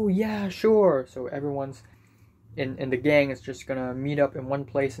like, "Oh, yeah, sure." So everyone's in the gang is just gonna meet up in one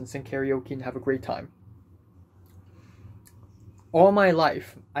place and sing karaoke and have a great time. All my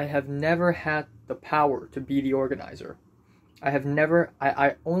life, I have never had the power to be the organizer. I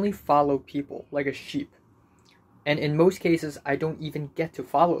only follow people like a sheep. And in most cases, I don't even get to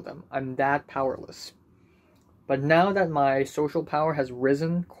follow them. I'm that powerless. But now that my social power has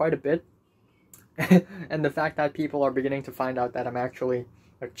risen quite a bit, and the fact that people are beginning to find out that I'm actually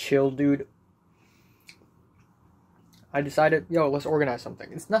a chill dude, I decided, yo, let's organize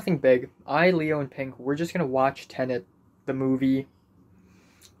something. It's nothing big. Leo, and Pink, we're just gonna watch Tenet, the movie.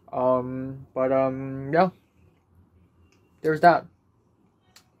 Yeah. There's that.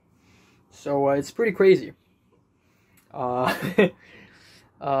 So, it's pretty crazy. And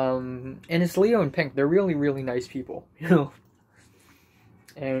it's Leo and Pink. They're really, really nice people, you know.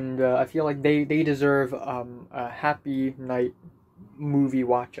 And I feel like they deserve a happy night movie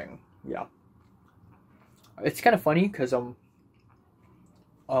watching. Yeah. It's kind of funny because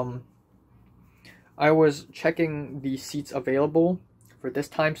I was checking the seats available for this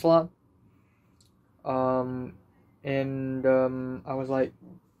time slot. And I was like,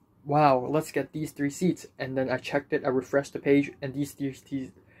 wow, let's get these 3 seats. And then I checked it, I refreshed the page, and these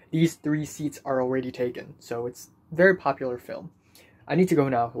 3 seats are already taken. So it's a very popular film. I need to go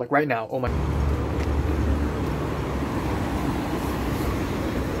now, like right now. Oh my...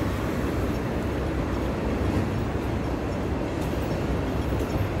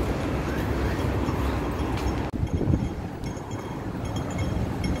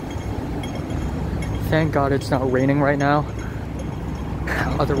 Thank God it's not raining right now.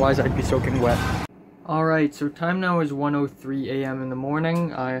 Otherwise I'd be soaking wet. Alright, so time now is 1:03 a.m. in the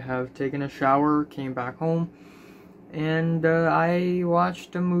morning. I have taken a shower, came back home, and I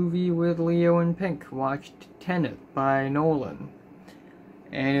watched a movie with Leo and Pink. Watched Tenet by Nolan.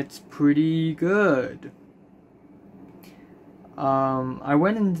 And it's pretty good. I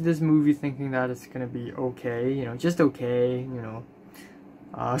went into this movie thinking that it's gonna be okay, you know, just okay, you know.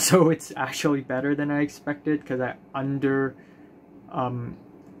 So it's actually better than I expected, because I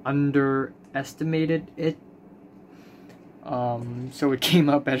underestimated it. So it came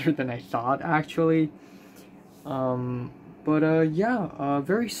out better than I thought, actually. Yeah,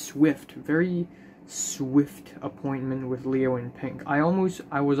 very swift appointment with Leo and Pink. I was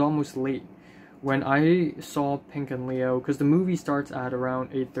almost late when I saw Pink and Leo, because the movie starts at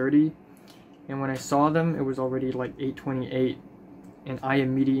around 8:30, and when I saw them, it was already like 8:28. And I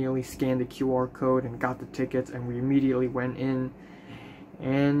immediately scanned the QR code and got the tickets, and we immediately went in.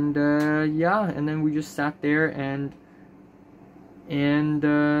 And yeah, and then we just sat there, and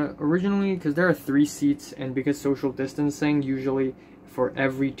originally, because there are 3 seats, and because social distancing, usually for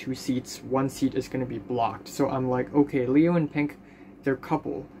every 2 seats, 1 seat is going to be blocked. So I'm like, okay, Leo and Pink, they're a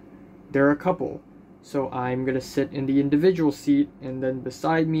couple. So I'm going to sit in the individual seat, and then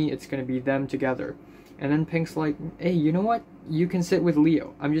beside me, it's going to be them together. And then Pink's like, hey, you know what? You can sit with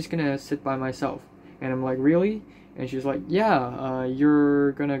Leo. I'm just gonna sit by myself. And I'm like, really? And she's like, yeah,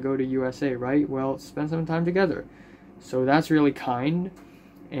 you're gonna go to USA, right? Well, spend some time together. So that's really kind.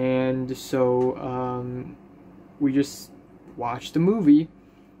 And so we just watched the movie.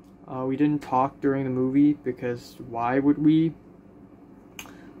 We didn't talk during the movie because why would we?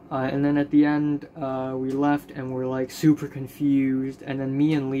 And then at the end, we left and we're like super confused. And then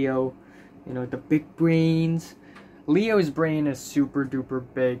me and Leo, you know, the big brains. Leo's brain is super duper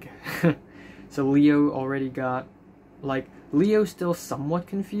big. So Leo already got, like, Leo's still somewhat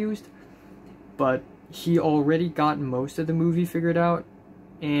confused, but he already got most of the movie figured out.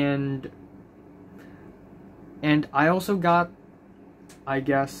 And I also got, I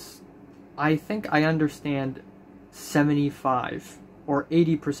guess, I think I understand 75 or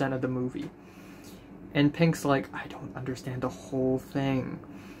 80% of the movie. And Pink's like, I don't understand the whole thing.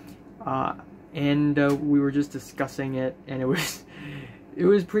 And we were just discussing it, and it was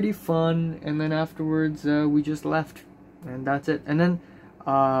pretty fun. And then afterwards, we just left, and that's it. And then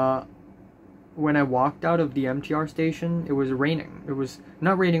when I walked out of the MTR station, it was raining. It was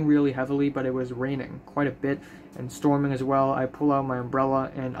not raining really heavily, but it was raining quite a bit and storming as well. I pull out my umbrella,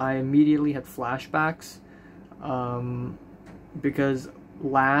 and I immediately had flashbacks, because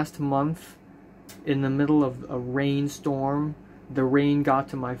last month, in the middle of a rainstorm, the rain got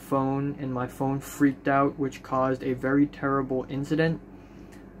to my phone, and my phone freaked out, which caused a very terrible incident.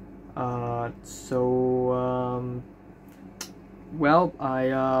 Well, I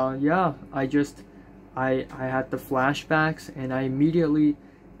had the flashbacks, and I immediately,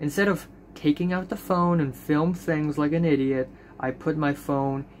 instead of taking out the phone and film things like an idiot, I put my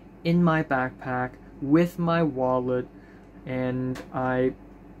phone in my backpack with my wallet, and I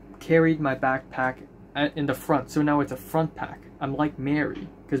carried my backpack in the front, so now it's a front pack. I'm like Mary,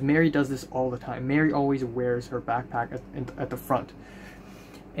 because Mary does this all the time. Mary always wears her backpack at the front.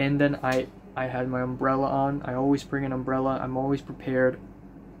 And then I had my umbrella on. I always bring an umbrella. I'm always prepared.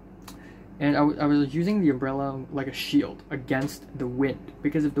 And I was using the umbrella like a shield against the wind,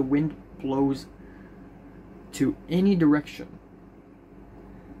 because if the wind blows to any direction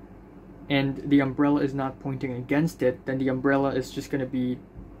and the umbrella is not pointing against it, then the umbrella is just going to be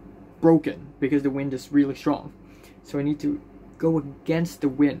broken because the wind is really strong. So I need to go against the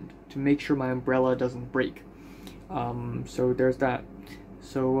wind to make sure my umbrella doesn't break. So there's that.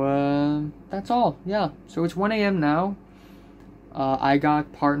 So that's all. Yeah, so it's 1 a.m. now. I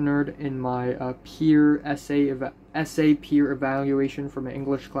got partnered in my essay peer evaluation for my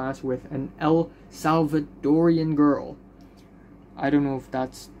English class with an El Salvadorian girl. I don't know if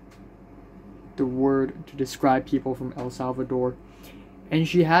that's the word to describe people from El Salvador. And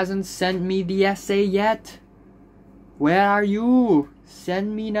she hasn't sent me the essay yet. Where are you?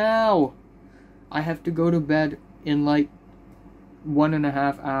 Send me now. I have to go to bed in like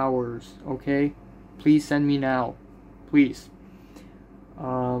 1.5 hours, okay? Please send me now. Please.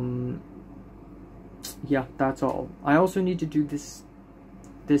 Yeah, that's all. I also need to do this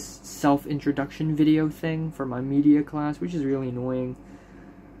self-introduction video thing for my media class, which is really annoying.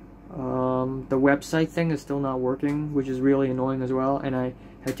 The website thing is still not working, which is really annoying as well, and I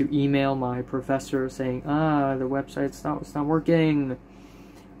had to email my professor saying, the website's not working.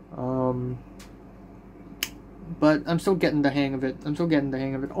 But I'm still getting the hang of it.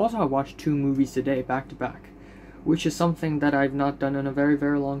 Also, I watched 2 movies today, back to back, which is something that I've not done in a very,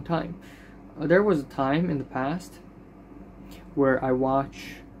 very long time. There was a time in the past where I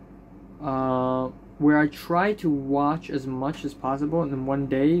try to watch as much as possible in one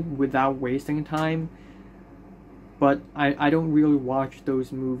day without wasting time. But I don't really watch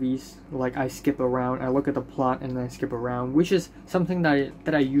those movies. Like, I skip around. I look at the plot and then I skip around, which is something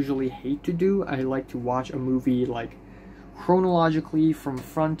that I usually hate to do. I like to watch a movie like chronologically from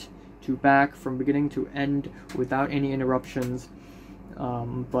front to back, from beginning to end, without any interruptions.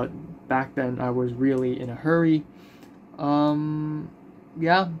 But back then I was really in a hurry.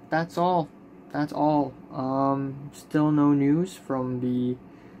 Yeah, that's all. Still no news from the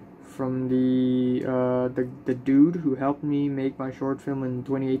dude who helped me make my short film in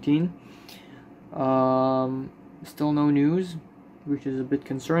 2018. Still no news, which is a bit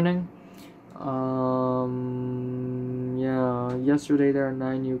concerning. Yeah, yesterday there are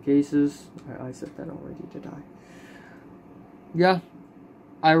 9 new cases. I said that already, did I? Yeah,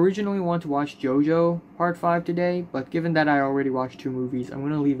 I originally want to watch JoJo Part 5 today, but given that I already watched 2 movies, I'm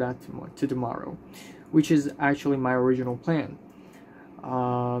gonna leave that to tomorrow, which is actually my original plan.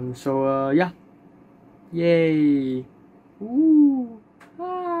 Yeah. Yay. Ooh.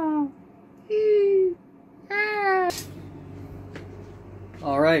 Ah. Ee. Ah.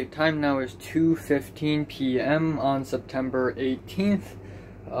 Alright, time now is 2:15 p.m. on September 18th.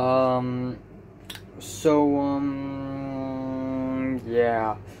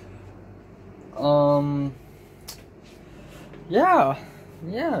 Yeah. Yeah.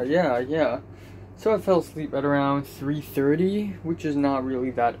 So I fell asleep at around 3:30, which is not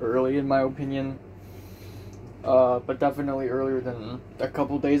really that early in my opinion. But definitely earlier than a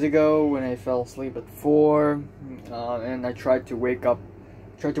couple days ago when I fell asleep at 4, and I tried to wake up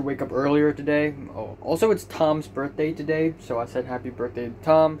earlier today. Oh, also it's Tom's birthday today, so I said happy birthday to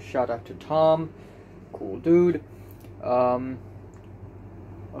Tom. Shout out to Tom, cool dude. Lol,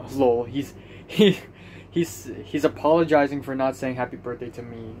 he's apologizing for not saying happy birthday to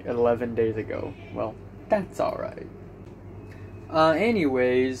me 11 days ago. Well, that's alright.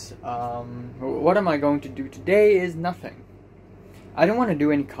 Anyways, what am I going to do today is nothing. I don't want to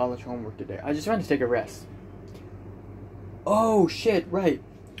do any college homework today. I just want to take a rest. Oh, shit, right.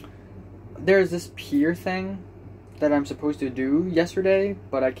 There's this peer thing that I'm supposed to do yesterday,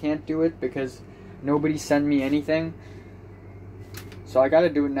 but I can't do it because nobody sent me anything. So I gotta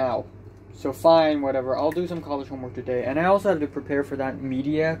do it now. So fine, whatever. I'll do some college homework today. And I also have to prepare for that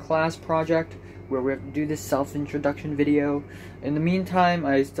media class project where we have to do this self-introduction video. In the meantime,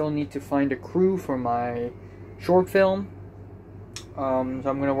 I still need to find a crew for my short film. So I'm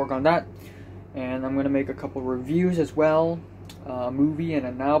gonna work on that. And I'm gonna make a couple reviews as well. A movie and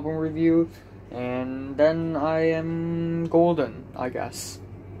an album review. And then I am golden, I guess.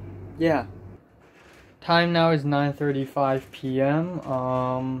 Yeah. Time now is 9:35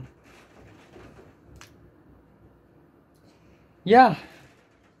 p.m. Yeah.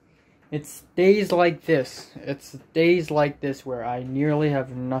 It's days like this. It's days like this where I nearly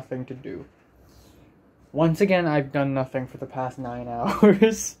have nothing to do. Once again, I've done nothing for the past 9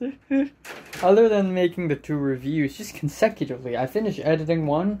 hours. Other than making the 2 reviews, just consecutively. I finished editing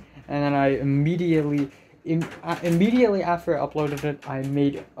one, and then I immediately after I uploaded it, I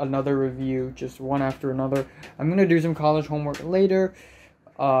made another review, just one after another. I'm gonna do some college homework later.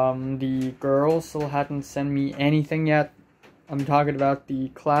 The girl still hadn't sent me anything yet. I'm talking about the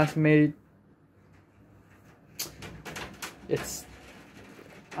classmate.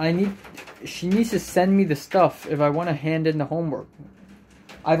 She needs to send me the stuff if I want to hand in the homework.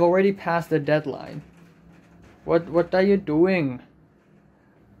 I've already passed the deadline. What are you doing?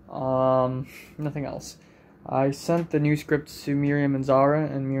 Nothing else. I sent the new scripts to Miriam and Zara,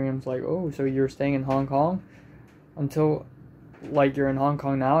 and Miriam's like, oh, so you're staying in Hong Kong? Until, like, you're in Hong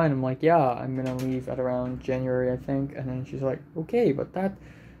Kong now? And I'm like, yeah, I'm gonna leave at around January, I think. And then she's like, okay, but that,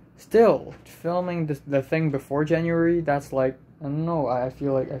 still, filming the thing before January, that's like, I don't know, I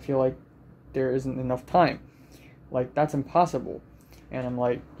feel like there isn't enough time. Like, that's impossible. And I'm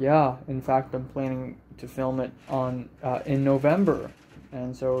like, yeah, in fact, I'm planning to film it on, in November.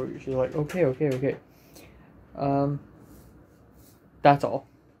 And so she's like, okay. That's all.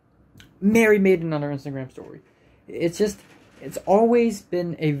 Mary made another Instagram story. It's always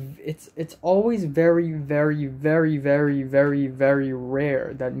been it's always very rare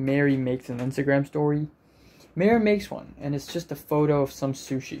that Mary makes an Instagram story. Mary makes one, and it's just a photo of some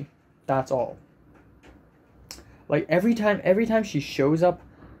sushi. That's all. Like, every time she shows up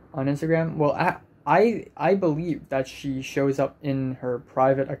on Instagram, well, I believe that she shows up in her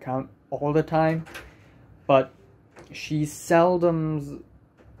private account all the time, but she seldom,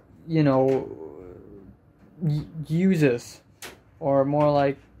 you know, uses, or more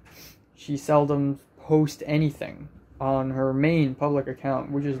like, she seldom posts anything on her main public account,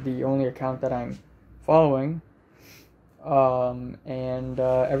 which is the only account that I'm following. And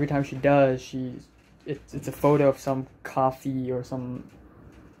every time she does, it's a photo of some coffee or some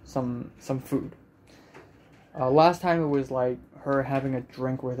food. Last time it was like her having a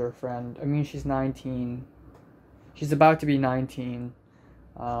drink with her friend. I mean, she's 19. She's about to be 19.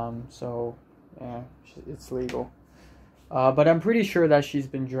 So yeah, it's legal. But I'm pretty sure that she's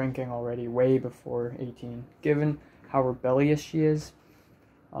been drinking already way before 18, given how rebellious she is.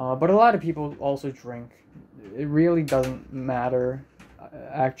 But a lot of people also drink. It really doesn't matter,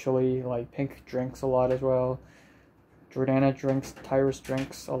 actually. Like, Pink drinks a lot as well. Jordana drinks, Tyrus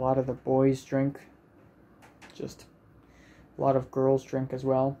drinks, a lot of the boys drink. Just a lot of girls drink as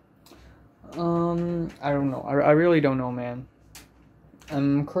well. I don't know. I really don't know, man.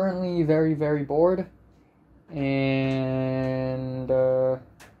 I'm currently very, very bored. And there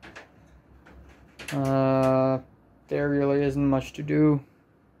really isn't much to do.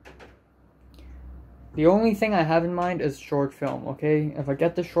 The only thing I have in mind is short film, okay? If I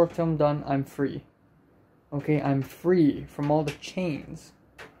get the short film done, I'm free. Okay, I'm free from all the chains.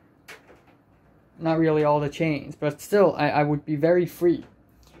 Not really all the chains, but still, I would be very free.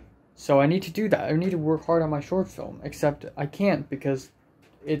 So I need to do that. I need to work hard on my short film, except I can't because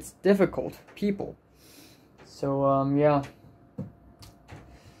it's difficult. People. So, yeah.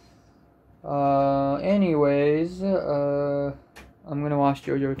 Anyways, I'm gonna watch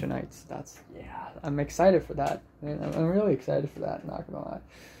JoJo tonight. Yeah, I'm excited for that. I'm really excited for that, not gonna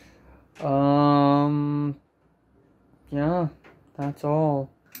lie. Yeah, that's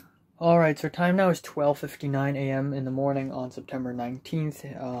all. Alright, so time now is 12:59 a.m. in the morning on September 19th.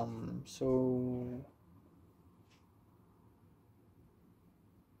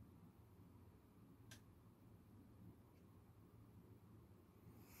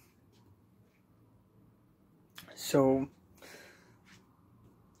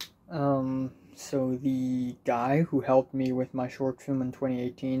 So the guy who helped me with my short film in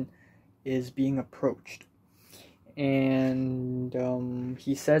 2018 is being approached. And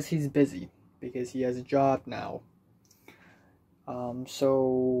he says he's busy because he has a job now. Fuck.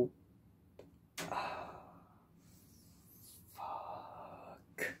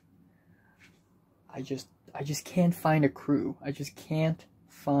 I just can't find a crew. I just can't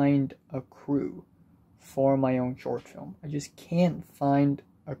find a crew for my own short film. I just can't find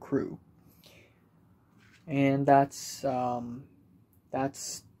a crew. And that's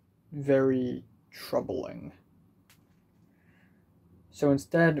very troubling. So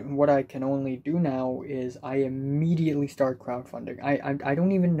instead, what I can only do now is I immediately start crowdfunding. I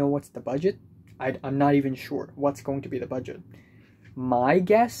don't even know what's the budget. I'm not even sure what's going to be the budget. My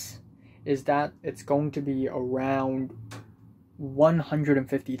guess is that it's going to be around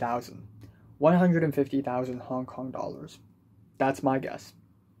 150,000. 150,000 Hong Kong dollars. That's my guess.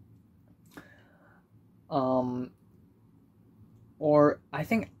 Or I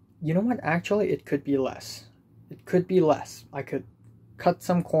think, you know what, actually it could be less. It could be less. I could cut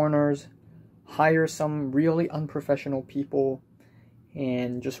some corners, hire some really unprofessional people,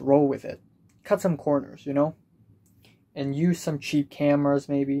 and just roll with it. Cut some corners, you know? And use some cheap cameras,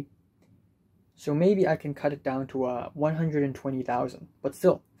 maybe. So maybe I can cut it down to 120,000. But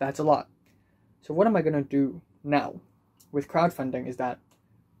still, that's a lot. So what am I going to do now with crowdfunding is that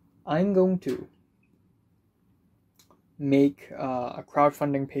I'm going to make a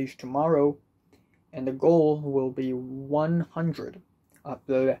crowdfunding page tomorrow, and the goal will be 100.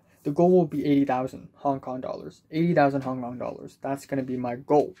 The goal will be 80,000 Hong Kong dollars. 80,000 Hong Kong dollars. That's going to be my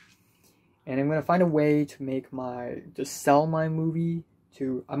goal. And I'm going to find a way to sell my movie.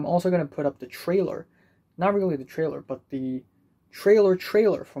 I'm also going to put up the trailer. Not really the trailer, but the trailer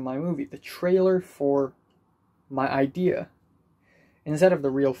for my movie. The trailer for my idea. Instead of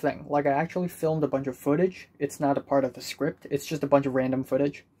the real thing. Like, I actually filmed a bunch of footage. It's not a part of the script. It's just a bunch of random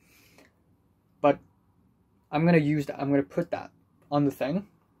footage. But I'm going to use that. I'm going to put that on the thing.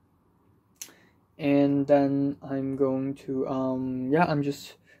 And then I'm going to, yeah, I'm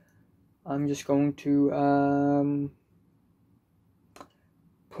just going to,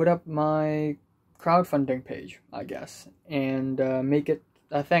 put up my crowdfunding page, I guess. And, make it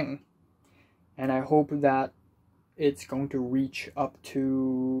a thing. And I hope that it's going to reach up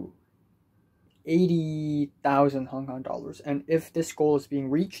to 80,000 Hong Kong dollars. And if this goal is being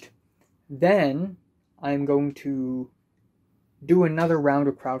reached, then I'm going to do another round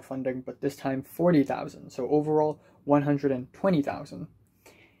of crowdfunding, but this time 40,000. So overall, 120,000.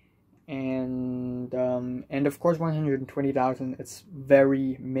 And of course, 120,000, it's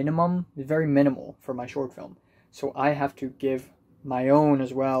very minimal for my short film. So I have to give my own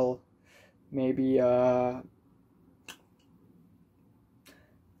as well, maybe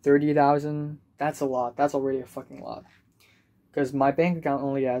 30,000. That's a lot. That's already a fucking lot. Because my bank account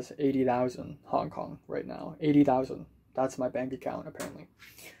only has 80,000 Hong Kong right now. 80,000. That's my bank account, apparently.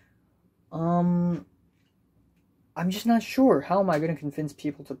 I'm just not sure. How am I going to convince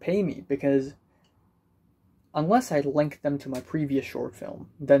people to pay me? Because unless I link them to my previous short film,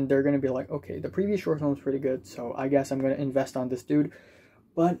 then they're going to be like, okay, the previous short film is pretty good, so I guess I'm going to invest on this dude.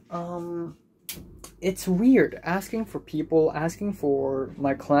 But, it's weird asking for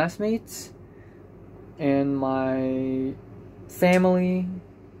my classmates and my family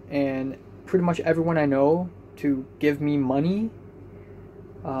and pretty much everyone I know to give me money.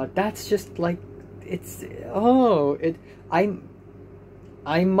 That's just like, I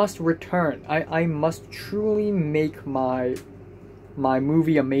must return. I must truly make my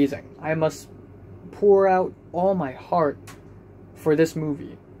movie amazing. I must pour out all my heart for this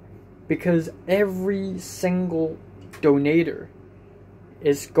movie. Because every single donator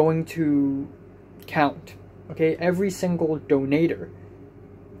is going to count. Okay? Every single donator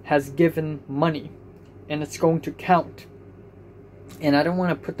has given money. And it's going to count. And I don't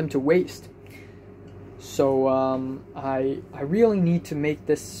want to put them to waste. So, I really need to make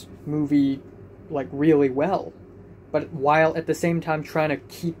this movie, like, really well. But while at the same time trying to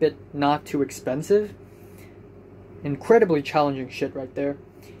keep it not too expensive. Incredibly challenging shit right there.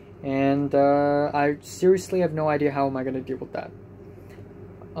 And I seriously have no idea how am I gonna deal with that.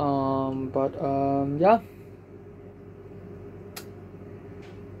 Yeah.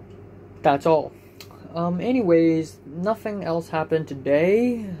 That's all. Anyways, nothing else happened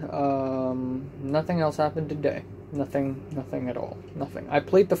today. Nothing else happened today. Nothing at all. Nothing. I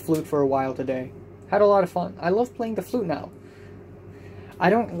played the flute for a while today. Had a lot of fun. I love playing the flute now. I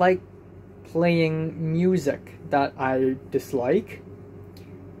don't like playing music that I dislike,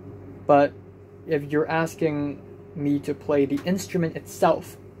 but if you're asking me to play the instrument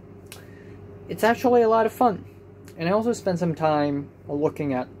itself, it's actually a lot of fun. And I also spent some time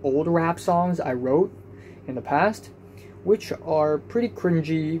looking at old rap songs I wrote in the past, which are pretty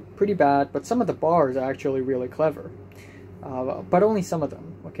cringy, pretty bad, but some of the bars are actually really clever. But only some of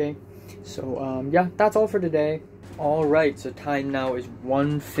them, okay? So, yeah, that's all for today. Alright, so time now is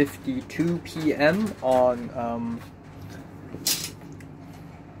 1:52 p.m. on,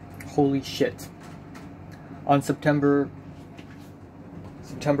 holy shit, on September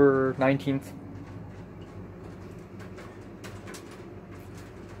 19th.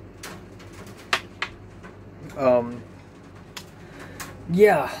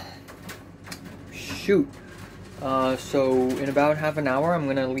 Yeah, shoot. So in about half an hour, I'm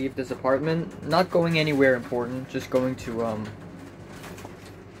gonna leave this apartment. Not going anywhere important, just going to,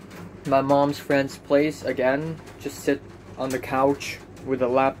 my mom's friend's place again. Just sit on the couch with a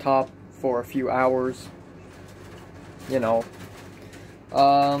laptop for a few hours. You know.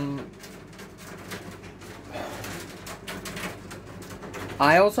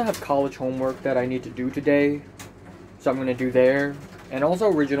 I also have college homework that I need to do today, so I'm gonna do there. And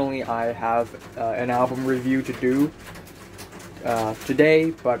also originally I have an album review to do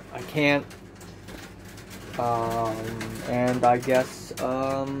today, but I can't. And I guess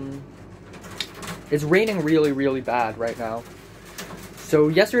it's raining really bad right now. So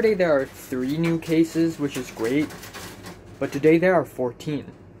yesterday there are 3 new cases, which is great, but today there are 14,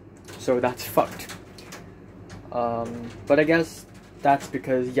 so that's fucked. But I guess that's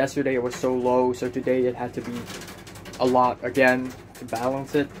because yesterday it was so low, so today it had to be a lot again to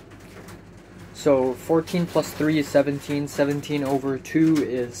balance it. So 14 plus 3 is 17. 17 over 2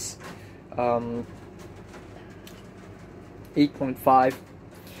 is 8.5.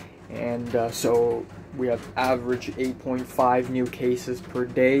 And so we have average 8.5 new cases per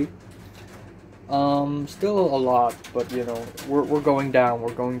day. Still a lot, but you know, we're going down.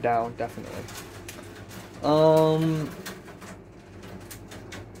 We're going down, definitely.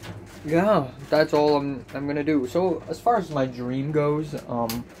 Yeah, that's all I'm gonna do. So as far as my dream goes,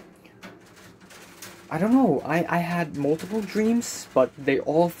 I don't know. I had multiple dreams, but they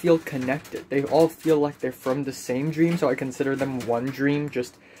all feel connected. They all feel like they're from the same dream, so I consider them one dream,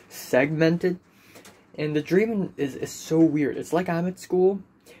 just segmented. And the dream is so weird. It's like I'm at school,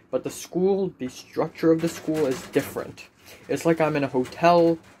 but the structure of the school is different. It's like I'm in a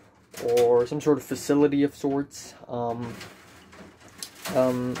hotel or some sort of facility of sorts.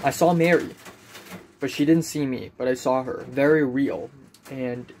 I saw Mary, but she didn't see me, but I saw her. Very real.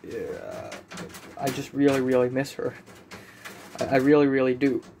 And I just really miss her. I really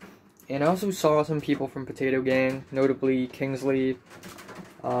do. And I also saw some people from Potato Gang, notably Kingsley,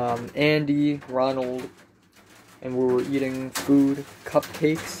 Andy, Ronald, and we were eating food,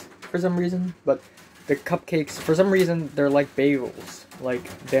 cupcakes for some reason, but the cupcakes, for some reason, they're like bagels. Like,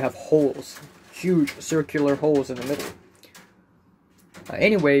 they have holes, huge circular holes in the middle.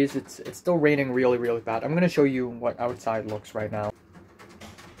 Anyways, it's still raining really bad. I'm gonna show you what outside looks right now.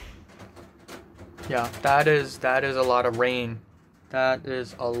 Yeah, that is a lot of rain. That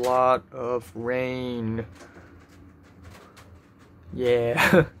is a lot of rain.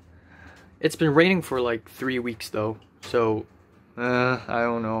 Yeah. It's been raining for like 3 weeks though, so I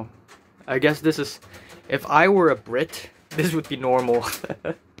don't know. I guess this is, if I were a Brit, this would be normal.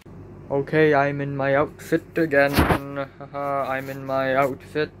 Okay, I'm in my outfit again. I'm in my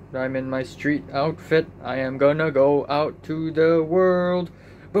outfit. I'm in my street outfit. I am gonna go out to the world.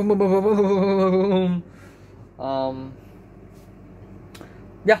 Boom, boom, boom, boom, boom.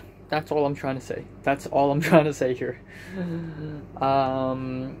 Yeah, that's all I'm trying to say. That's all I'm trying to say here.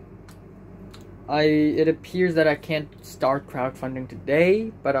 It appears that I can't start crowdfunding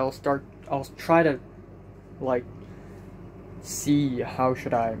today, but I'll try to, like, see how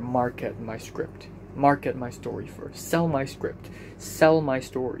should I market my script. Market my story first. Sell my script. Sell my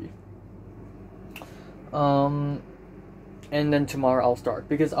story. And then tomorrow I'll start,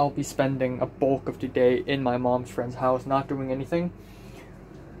 because I'll be spending a bulk of today in my mom's friend's house, not doing anything.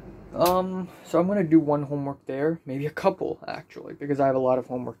 So I'm gonna do one homework there, maybe a couple actually, because I have a lot of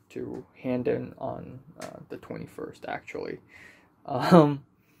homework to hand in on the 21st actually.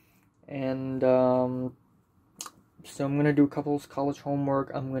 And so I'm gonna do a couple of college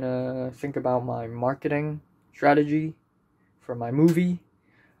homework. I'm gonna think about my marketing strategy for my movie,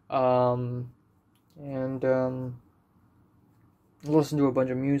 and listen to a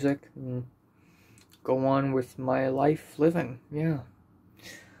bunch of music and go on with my life living. Yeah.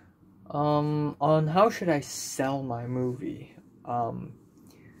 On how should I sell my movie?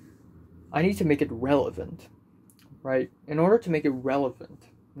 I need to make it relevant, right? In order to make it relevant,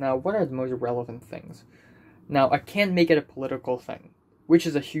 now what are the most relevant things? Now, I can't make it a political thing, which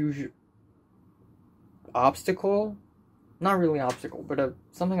is a huge obstacle. Not really obstacle, but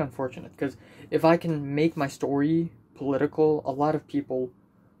something unfortunate. Because if I can make my story political, a lot of people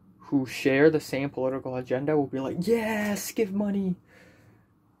who share the same political agenda will be like, yes, give money.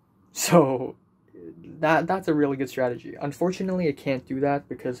 So, that's a really good strategy. Unfortunately, I can't do that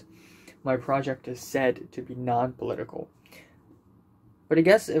because my project is said to be non-political. But I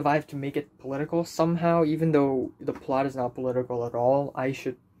guess if I have to make it political somehow, even though the plot is not political at all, I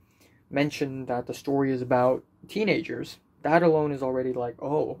should mention that the story is about teenagers. That alone is already like,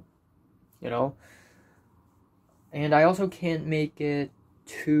 oh, you know. And I also can't make it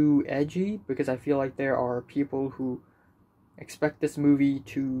too edgy because I feel like there are people who expect this movie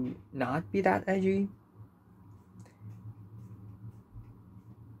to not be that edgy.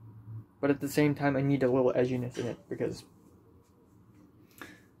 But at the same time, I need a little edginess in it because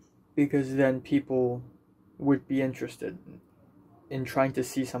then people would be interested in trying to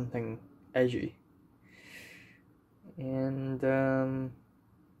see something edgy. And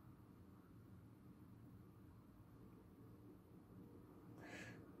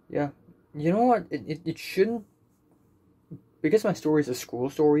yeah, you know what, it shouldn't, because my story is a school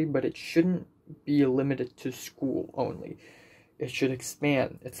story, but it shouldn't be limited to school only. It should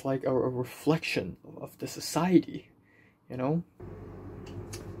expand. It's like a reflection of the society, you know.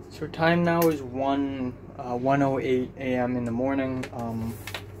 So time now is 1:08 a.m. in the morning.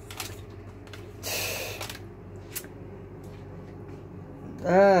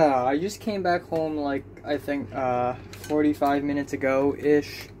 I just came back home like, I think 45 minutes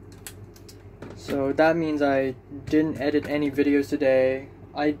ago-ish. So that means I didn't edit any videos today.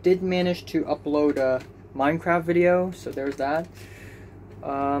 I did manage to upload a Minecraft video, so there's that.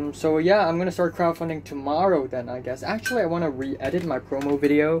 So yeah, I'm gonna start crowdfunding tomorrow then, I guess. Actually, I want to re-edit my promo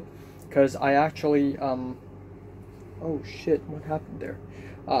video, because I actually, oh shit, what happened there?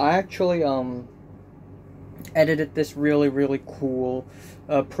 I actually, edited this really cool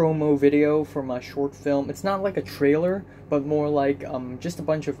promo video for my short film. It's not like a trailer, but more like just a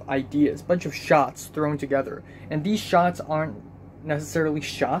bunch of ideas, bunch of shots thrown together. And these shots aren't necessarily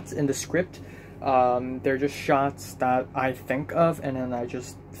shots in the script. They're just shots that I think of, and then I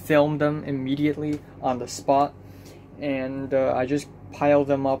just film them immediately on the spot. And I just pile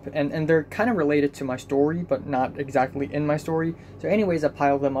them up, and they're kind of related to my story, but not exactly in my story. So anyways, I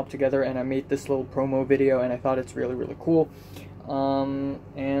piled them up together, and I made this little promo video, and I thought it's really cool. I'm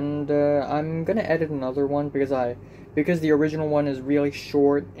gonna edit another one because the original one is really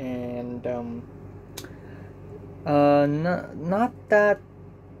short, and not that.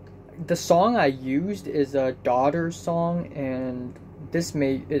 The song I used is a daughter's song, and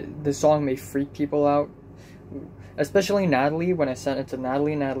the song may freak people out, especially Natalie. When I sent it to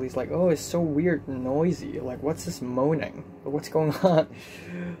Natalie, Natalie's like, "Oh, it's so weird and noisy. Like, what's this moaning? What's going on?"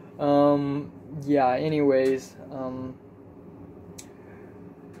 Yeah. Anyways,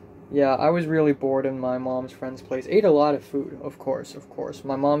 yeah, I was really bored in my mom's friend's place. Ate a lot of food, of course.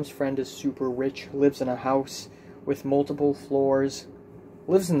 My mom's friend is super rich, lives in a house with multiple floors.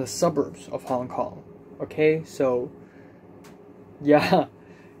 Lives in the suburbs of Hong Kong, okay? So, yeah,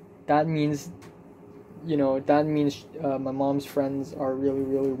 that means, my mom's friends are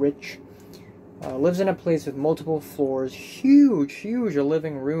really rich. Lives in a place with multiple floors, huge, a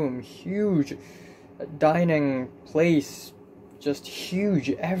living room, huge dining place, just huge,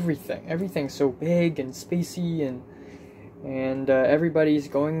 everything's so big and spacey, and everybody's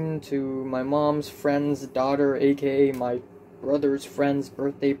going to my mom's friend's daughter, aka my brother's friend's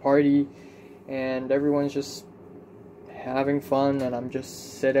birthday party, and everyone's just having fun, and I'm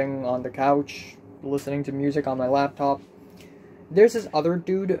just sitting on the couch listening to music on my laptop. There's this other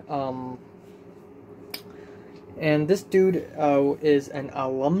dude, and this dude is an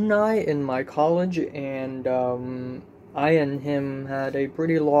alumni in my college, and I and him had a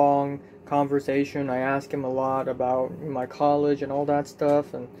pretty long conversation. I asked him a lot about my college and all that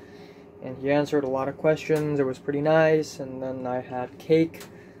stuff, and he answered a lot of questions. It was pretty nice. And then I had cake,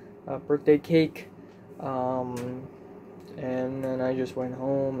 birthday cake, and then I just went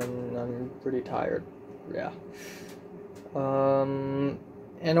home, and I'm pretty tired. Yeah.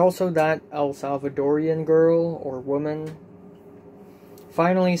 And also that El Salvadorian girl or woman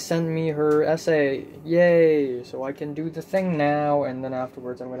finally sent me her essay. Yay! So I can do the thing now, and then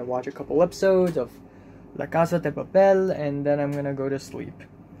afterwards I'm going to watch a couple episodes of La Casa de Papel, and then I'm going to go to sleep.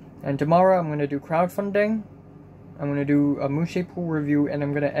 And tomorrow I'm going to do crowdfunding. I'm going to do a Moonshade Pool review, and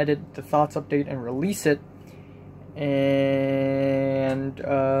I'm going to edit the thoughts update and release it. And,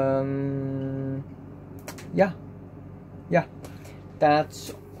 yeah.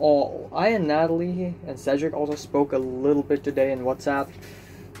 That's all. I and Natalie and Cedric also spoke a little bit today in WhatsApp.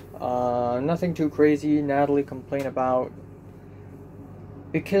 Nothing too crazy. Natalie complained about,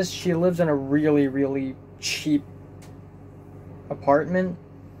 because she lives in a really, really cheap apartment,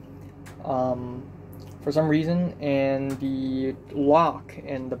 for some reason, and the lock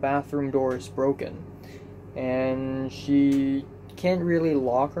in the bathroom door is broken. And she can't really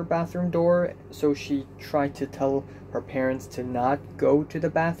lock her bathroom door, so she tried to tell her parents to not go to the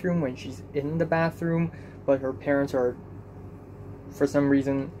bathroom when she's in the bathroom, but her parents are, for some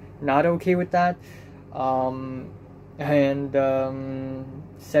reason, not okay with that.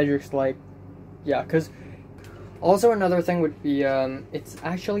 Cedric's like, yeah, because also another thing would be, it's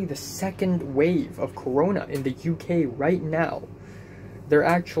actually the second wave of Corona in the UK right now. They're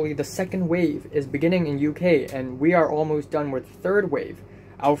actually, the second wave is beginning in UK, and we are almost done with the third wave.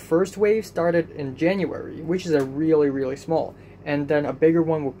 Our first wave started in January, which is a really, really small. And then a bigger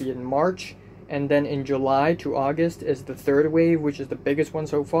one will be in March. And then in July to August is the third wave, which is the biggest one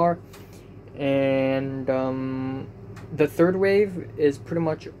so far. And the third wave is pretty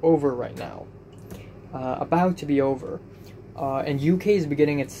much over right now. About to be over. And UK is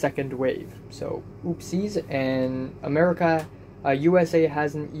beginning its second wave. So, oopsies. And USA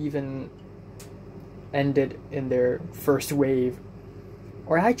hasn't even ended in their first wave.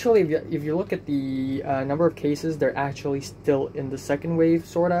 Or actually, if you look at the number of cases, they're actually still in the second wave,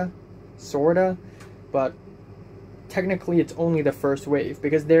 sorta, but technically it's only the first wave,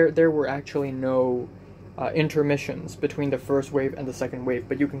 because there were actually no intermissions between the first wave and the second wave,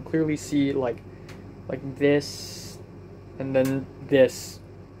 but you can clearly see like this, and then this.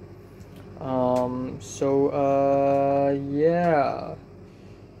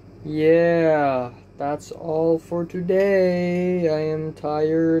 Yeah. That's all for today. I am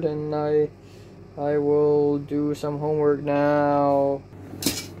tired, and I will do some homework now.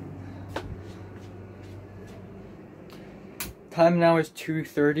 Time now is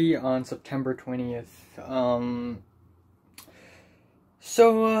 2:30 on September 20th.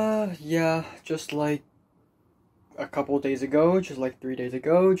 Yeah, just like a couple days ago, just like 3 days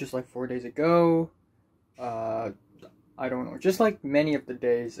ago, just like 4 days ago, I don't know, just like many of the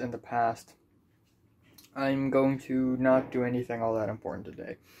days in the past, I'm going to not do anything all that important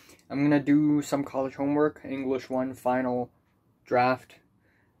today. I'm going to do some college homework, English 1 final draft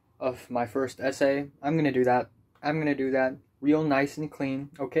of my first essay. I'm going to do that. Real nice and clean,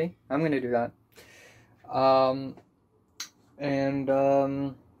 okay? I'm going to do that.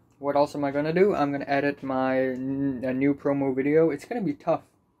 What else am I going to do? I'm going to edit a new promo video. It's going to be tough.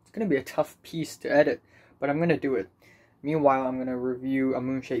 It's going to be a tough piece to edit, but I'm going to do it. Meanwhile, I'm going to review a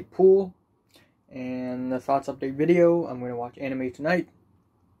Moonshade Pool and the thoughts update video. I'm going to watch anime tonight.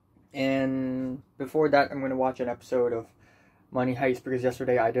 And before that, I'm going to watch an episode of Money Heist, because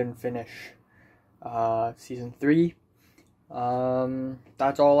yesterday I didn't finish season 3.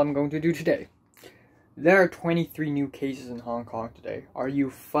 That's all I'm going to do today. There are 23 new cases in Hong Kong today. Are you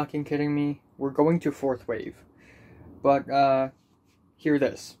fucking kidding me? We're going to 4th wave. But, hear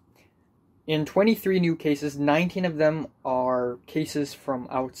this. In 23 new cases, 19 of them are cases from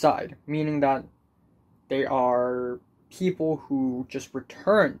outside, meaning that they are people who just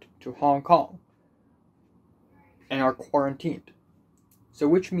returned to Hong Kong and are quarantined. So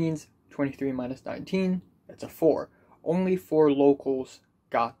which means 23 minus 19, that's a 4. Only 4 locals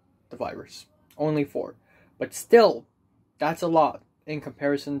got the virus. Only 4. But still, that's a lot in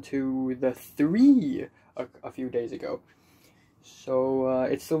comparison to the 3 a few days ago. So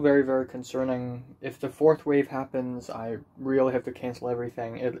it's still very, very concerning. If the 4th wave happens, I really have to cancel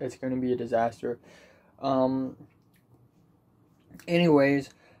everything. It's going to be a disaster. Anyways,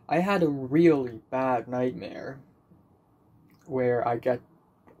 I had a really bad nightmare where I go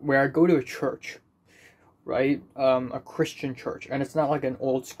to a church, right? A Christian church, and it's not like an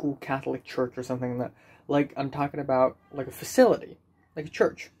old school Catholic church or something that, like, I'm talking about like a facility, like a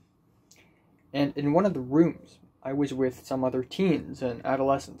church. And in one of the rooms, I was with some other teens and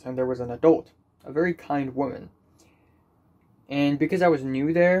adolescents, and there was an adult, a very kind woman. And because I was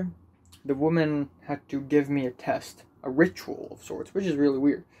new there, the woman had to give me a test, a ritual of sorts, which is really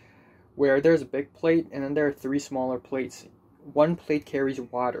weird, where there's a big plate, and then there are 3 smaller plates one plate carries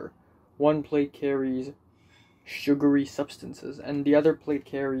water, one plate carries sugary substances, and the other plate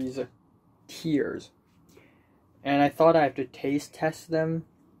carries tears. And I thought I have to taste test them.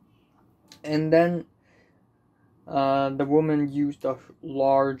 And then the woman used a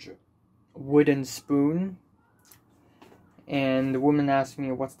large wooden spoon. And the woman asked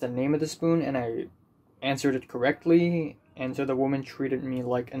me what's the name of the spoon, and I answered it correctly. And so the woman treated me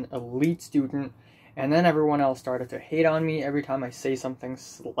like an elite student. And then everyone else started to hate on me. Every time I say something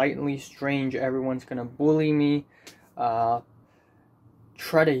slightly strange, everyone's gonna bully me,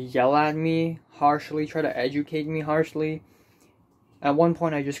 try to yell at me harshly, try to educate me harshly. At one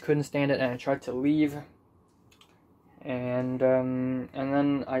point, I just couldn't stand it, and I tried to leave. And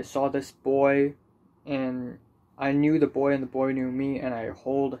then I saw this boy, and I knew the boy, and the boy knew me, and I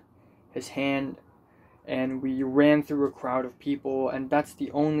hold his hand, and we ran through a crowd of people, and that's the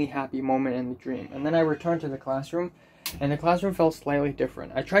only happy moment in the dream. And then I returned to the classroom, and the classroom felt slightly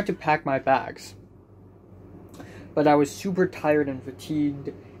different. I tried to pack my bags, but I was super tired and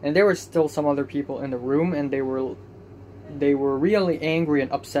fatigued, and there were still some other people in the room, and they were really angry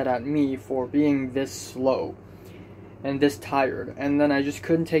and upset at me for being this slow and this tired. And then I just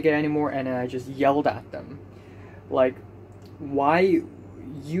couldn't take it anymore, and then I just yelled at them. Like, why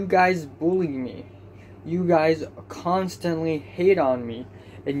you guys bully me? You guys constantly hate on me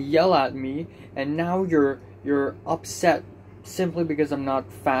and yell at me, and now you're upset simply because I'm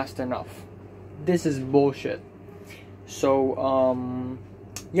not fast enough. This is bullshit. So,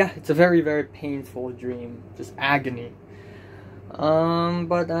 yeah, it's a very, very painful dream. Just agony.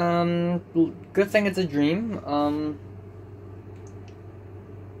 But good thing it's a dream.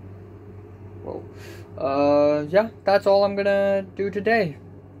 Yeah, that's all I'm gonna do today.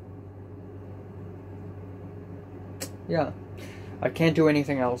 Yeah, I can't do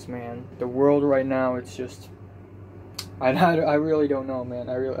anything else, man. The world right now, it's just, I really don't know, man.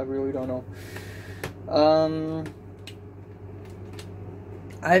 I really don't know.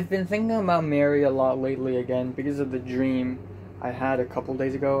 I've been thinking about Mary a lot lately again because of the dream I had a couple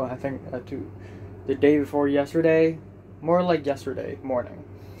days ago. I think the day before yesterday, more like yesterday morning,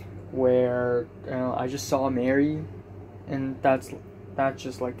 where I just saw Mary, and that's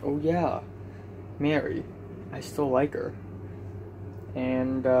just like, oh yeah, Mary, I still like her.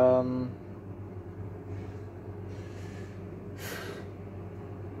 And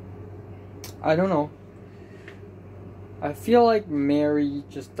I don't know. I feel like Mary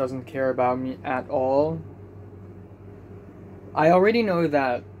just doesn't care about me at all. I already know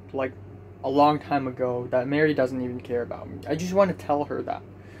that, like, a long time ago, that Mary doesn't even care about me. I just want to tell her that.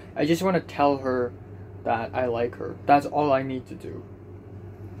 I just want to tell her that I like her. That's all I need to do.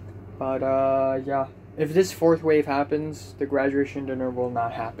 But, yeah. If this fourth wave happens, the graduation dinner will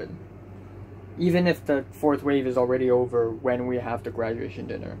not happen. Even if the fourth wave is already over when we have the graduation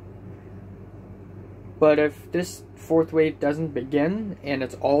dinner. But if this fourth wave doesn't begin, and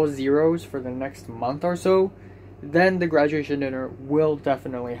it's all zeros for the next month or so, then the graduation dinner will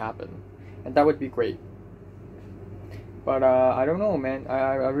definitely happen. And that would be great. But, I don't know, man.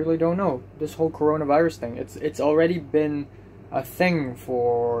 I really don't know. This whole coronavirus thing, it's already been a thing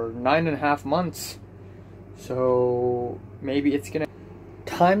for 9.5 months. So, maybe it's gonna...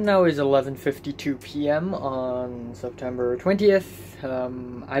 Time now is 11:52 p.m. on September 20th.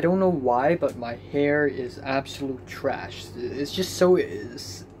 I don't know why, but my hair is absolute trash. It's just so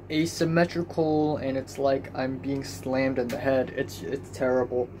asymmetrical, and it's like I'm being slammed in the head. It's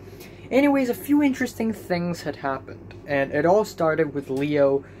terrible. Anyways, a few interesting things had happened, and it all started with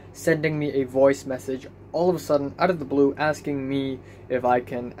Leo sending me a voice message all of a sudden out of the blue, asking me if I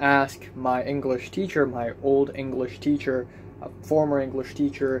can ask my English teacher, my old English teacher, a former English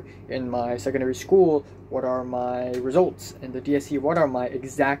teacher in my secondary school, what are my results in the DSE, what are my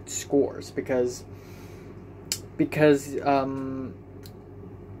exact scores, because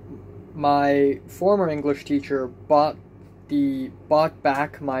my former English teacher bought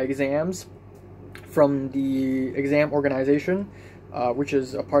back my exams from the exam organization, which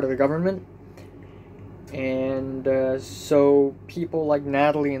is a part of the government. And so people like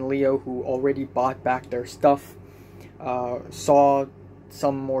Natalie and Leo, who already bought back their stuff, saw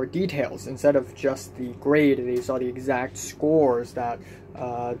some more details. Instead of just the grade, they saw the exact scores that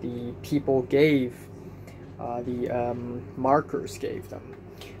the people gave, the markers gave them.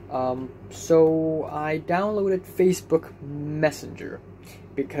 So I downloaded Facebook Messenger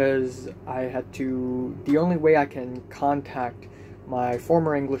because I had to, the only way I can contact my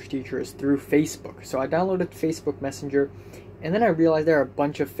former English teacher is through Facebook. So I downloaded Facebook Messenger, and then I realized there are a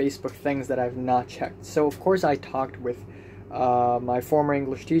bunch of Facebook things that I've not checked. So of course I talked with my former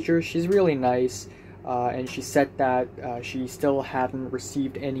English teacher. She's really nice. and she said that she still hadn't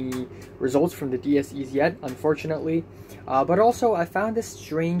received any results from the DSEs yet, unfortunately. But also, I found this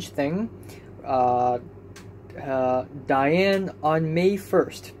strange thing. Diane, on May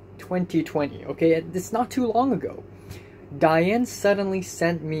 1st, 2020, okay, it's not too long ago, Diane suddenly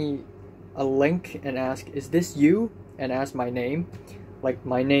sent me a link and asked, "Is this you?" and asked my name. Like,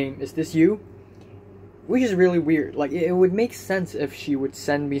 my name, "Is this you?" Which is really weird. Like, it would make sense if she would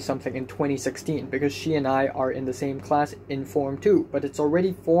send me something in 2016, because she and I are in the same class in Form 2, but it's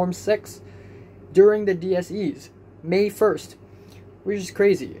already Form 6 during the DSEs, May 1st, which is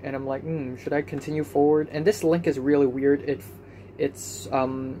crazy. And I'm like, should I continue forward? And this link is really weird.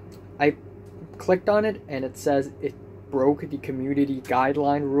 I clicked on it, and it says it broke the community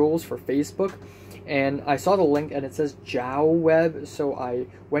guideline rules for Facebook. And I saw the link, and it says JowWeb, so I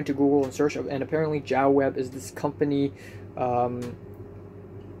went to Google and searched, and apparently JowWeb is this company, or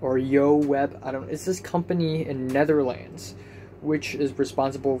YoWeb, I don't know, it's this company in Netherlands, which is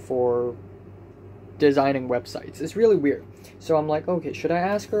responsible for designing websites. It's really weird. So I'm like, okay, should I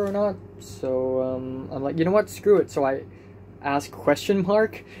ask her or not? So I'm like, you know what, screw it. So I asked ?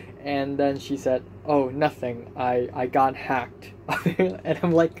 And then she said, "Oh, nothing, I got hacked." And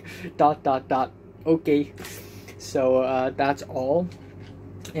I'm like, ... Okay. So that's all.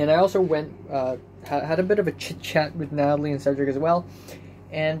 And I also went, had a bit of a chit chat with Natalie and Cedric as well.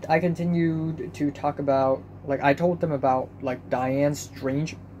 And I continued to talk about, like, I told them about, like, Diane's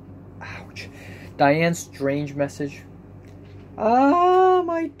strange message. Ah,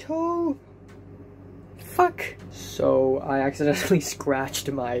 my toe. Fuck. So I accidentally scratched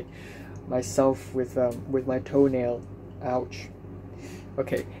myself with my toenail. Ouch.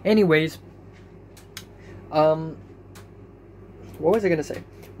 Okay. Anyways, what was I gonna say?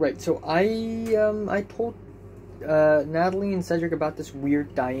 Right. So I told Natalie and Cedric about this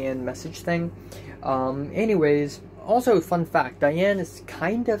weird Diane message thing. Anyways, also fun fact: Diane is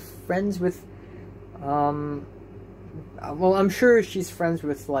kind of friends with well, I'm sure she's friends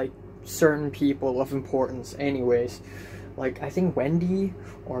with, like, certain people of importance anyways. Like, I think Wendy,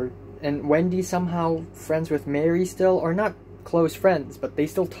 and Wendy somehow friends with Mary still, or not close friends, but they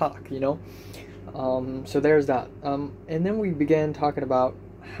still talk, you know? So there's that. And then we began talking about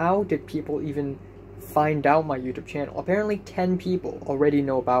how did people even find out my YouTube channel. Apparently 10 people already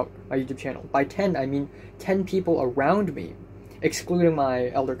know about my YouTube channel. By 10, I mean 10 people around me, excluding my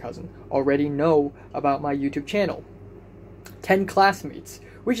elder cousin, already know about my YouTube channel. 10 classmates,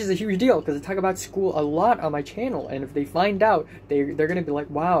 which is a huge deal, because I talk about school a lot on my channel, and if they find out, they're gonna be like,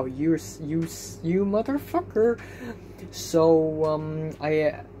 "Wow, you motherfucker." So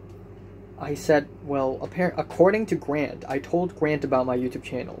I said, well, according to Grant, I told Grant about my YouTube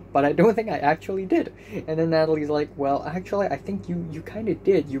channel, but I don't think I actually did. And then Natalie's like, "Well, actually, I think you kind of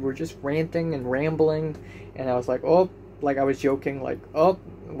did. You were just ranting and rambling." And I was like, "Oh," like I was joking, like, "Oh,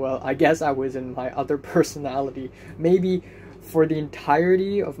 well, I guess I was in my other personality." Maybe for the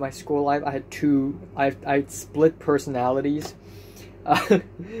entirety of my school life, I had I'd split personalities. Yeah,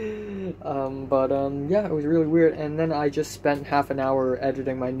 it was really weird. And then I just spent half an hour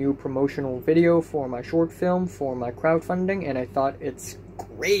editing my new promotional video for my short film for my crowdfunding, and I thought it's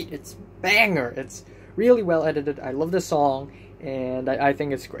great. It's banger. It's really well edited. I love the song, and I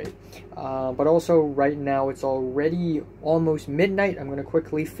think it's great. But also right now it's already almost midnight. I'm gonna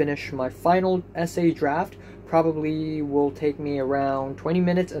quickly finish my final essay draft. Probably will take me around 20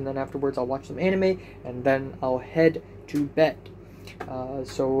 minutes, and then afterwards I'll watch some anime, and then I'll head to bed.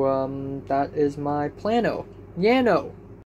 So that is my plano. Yano!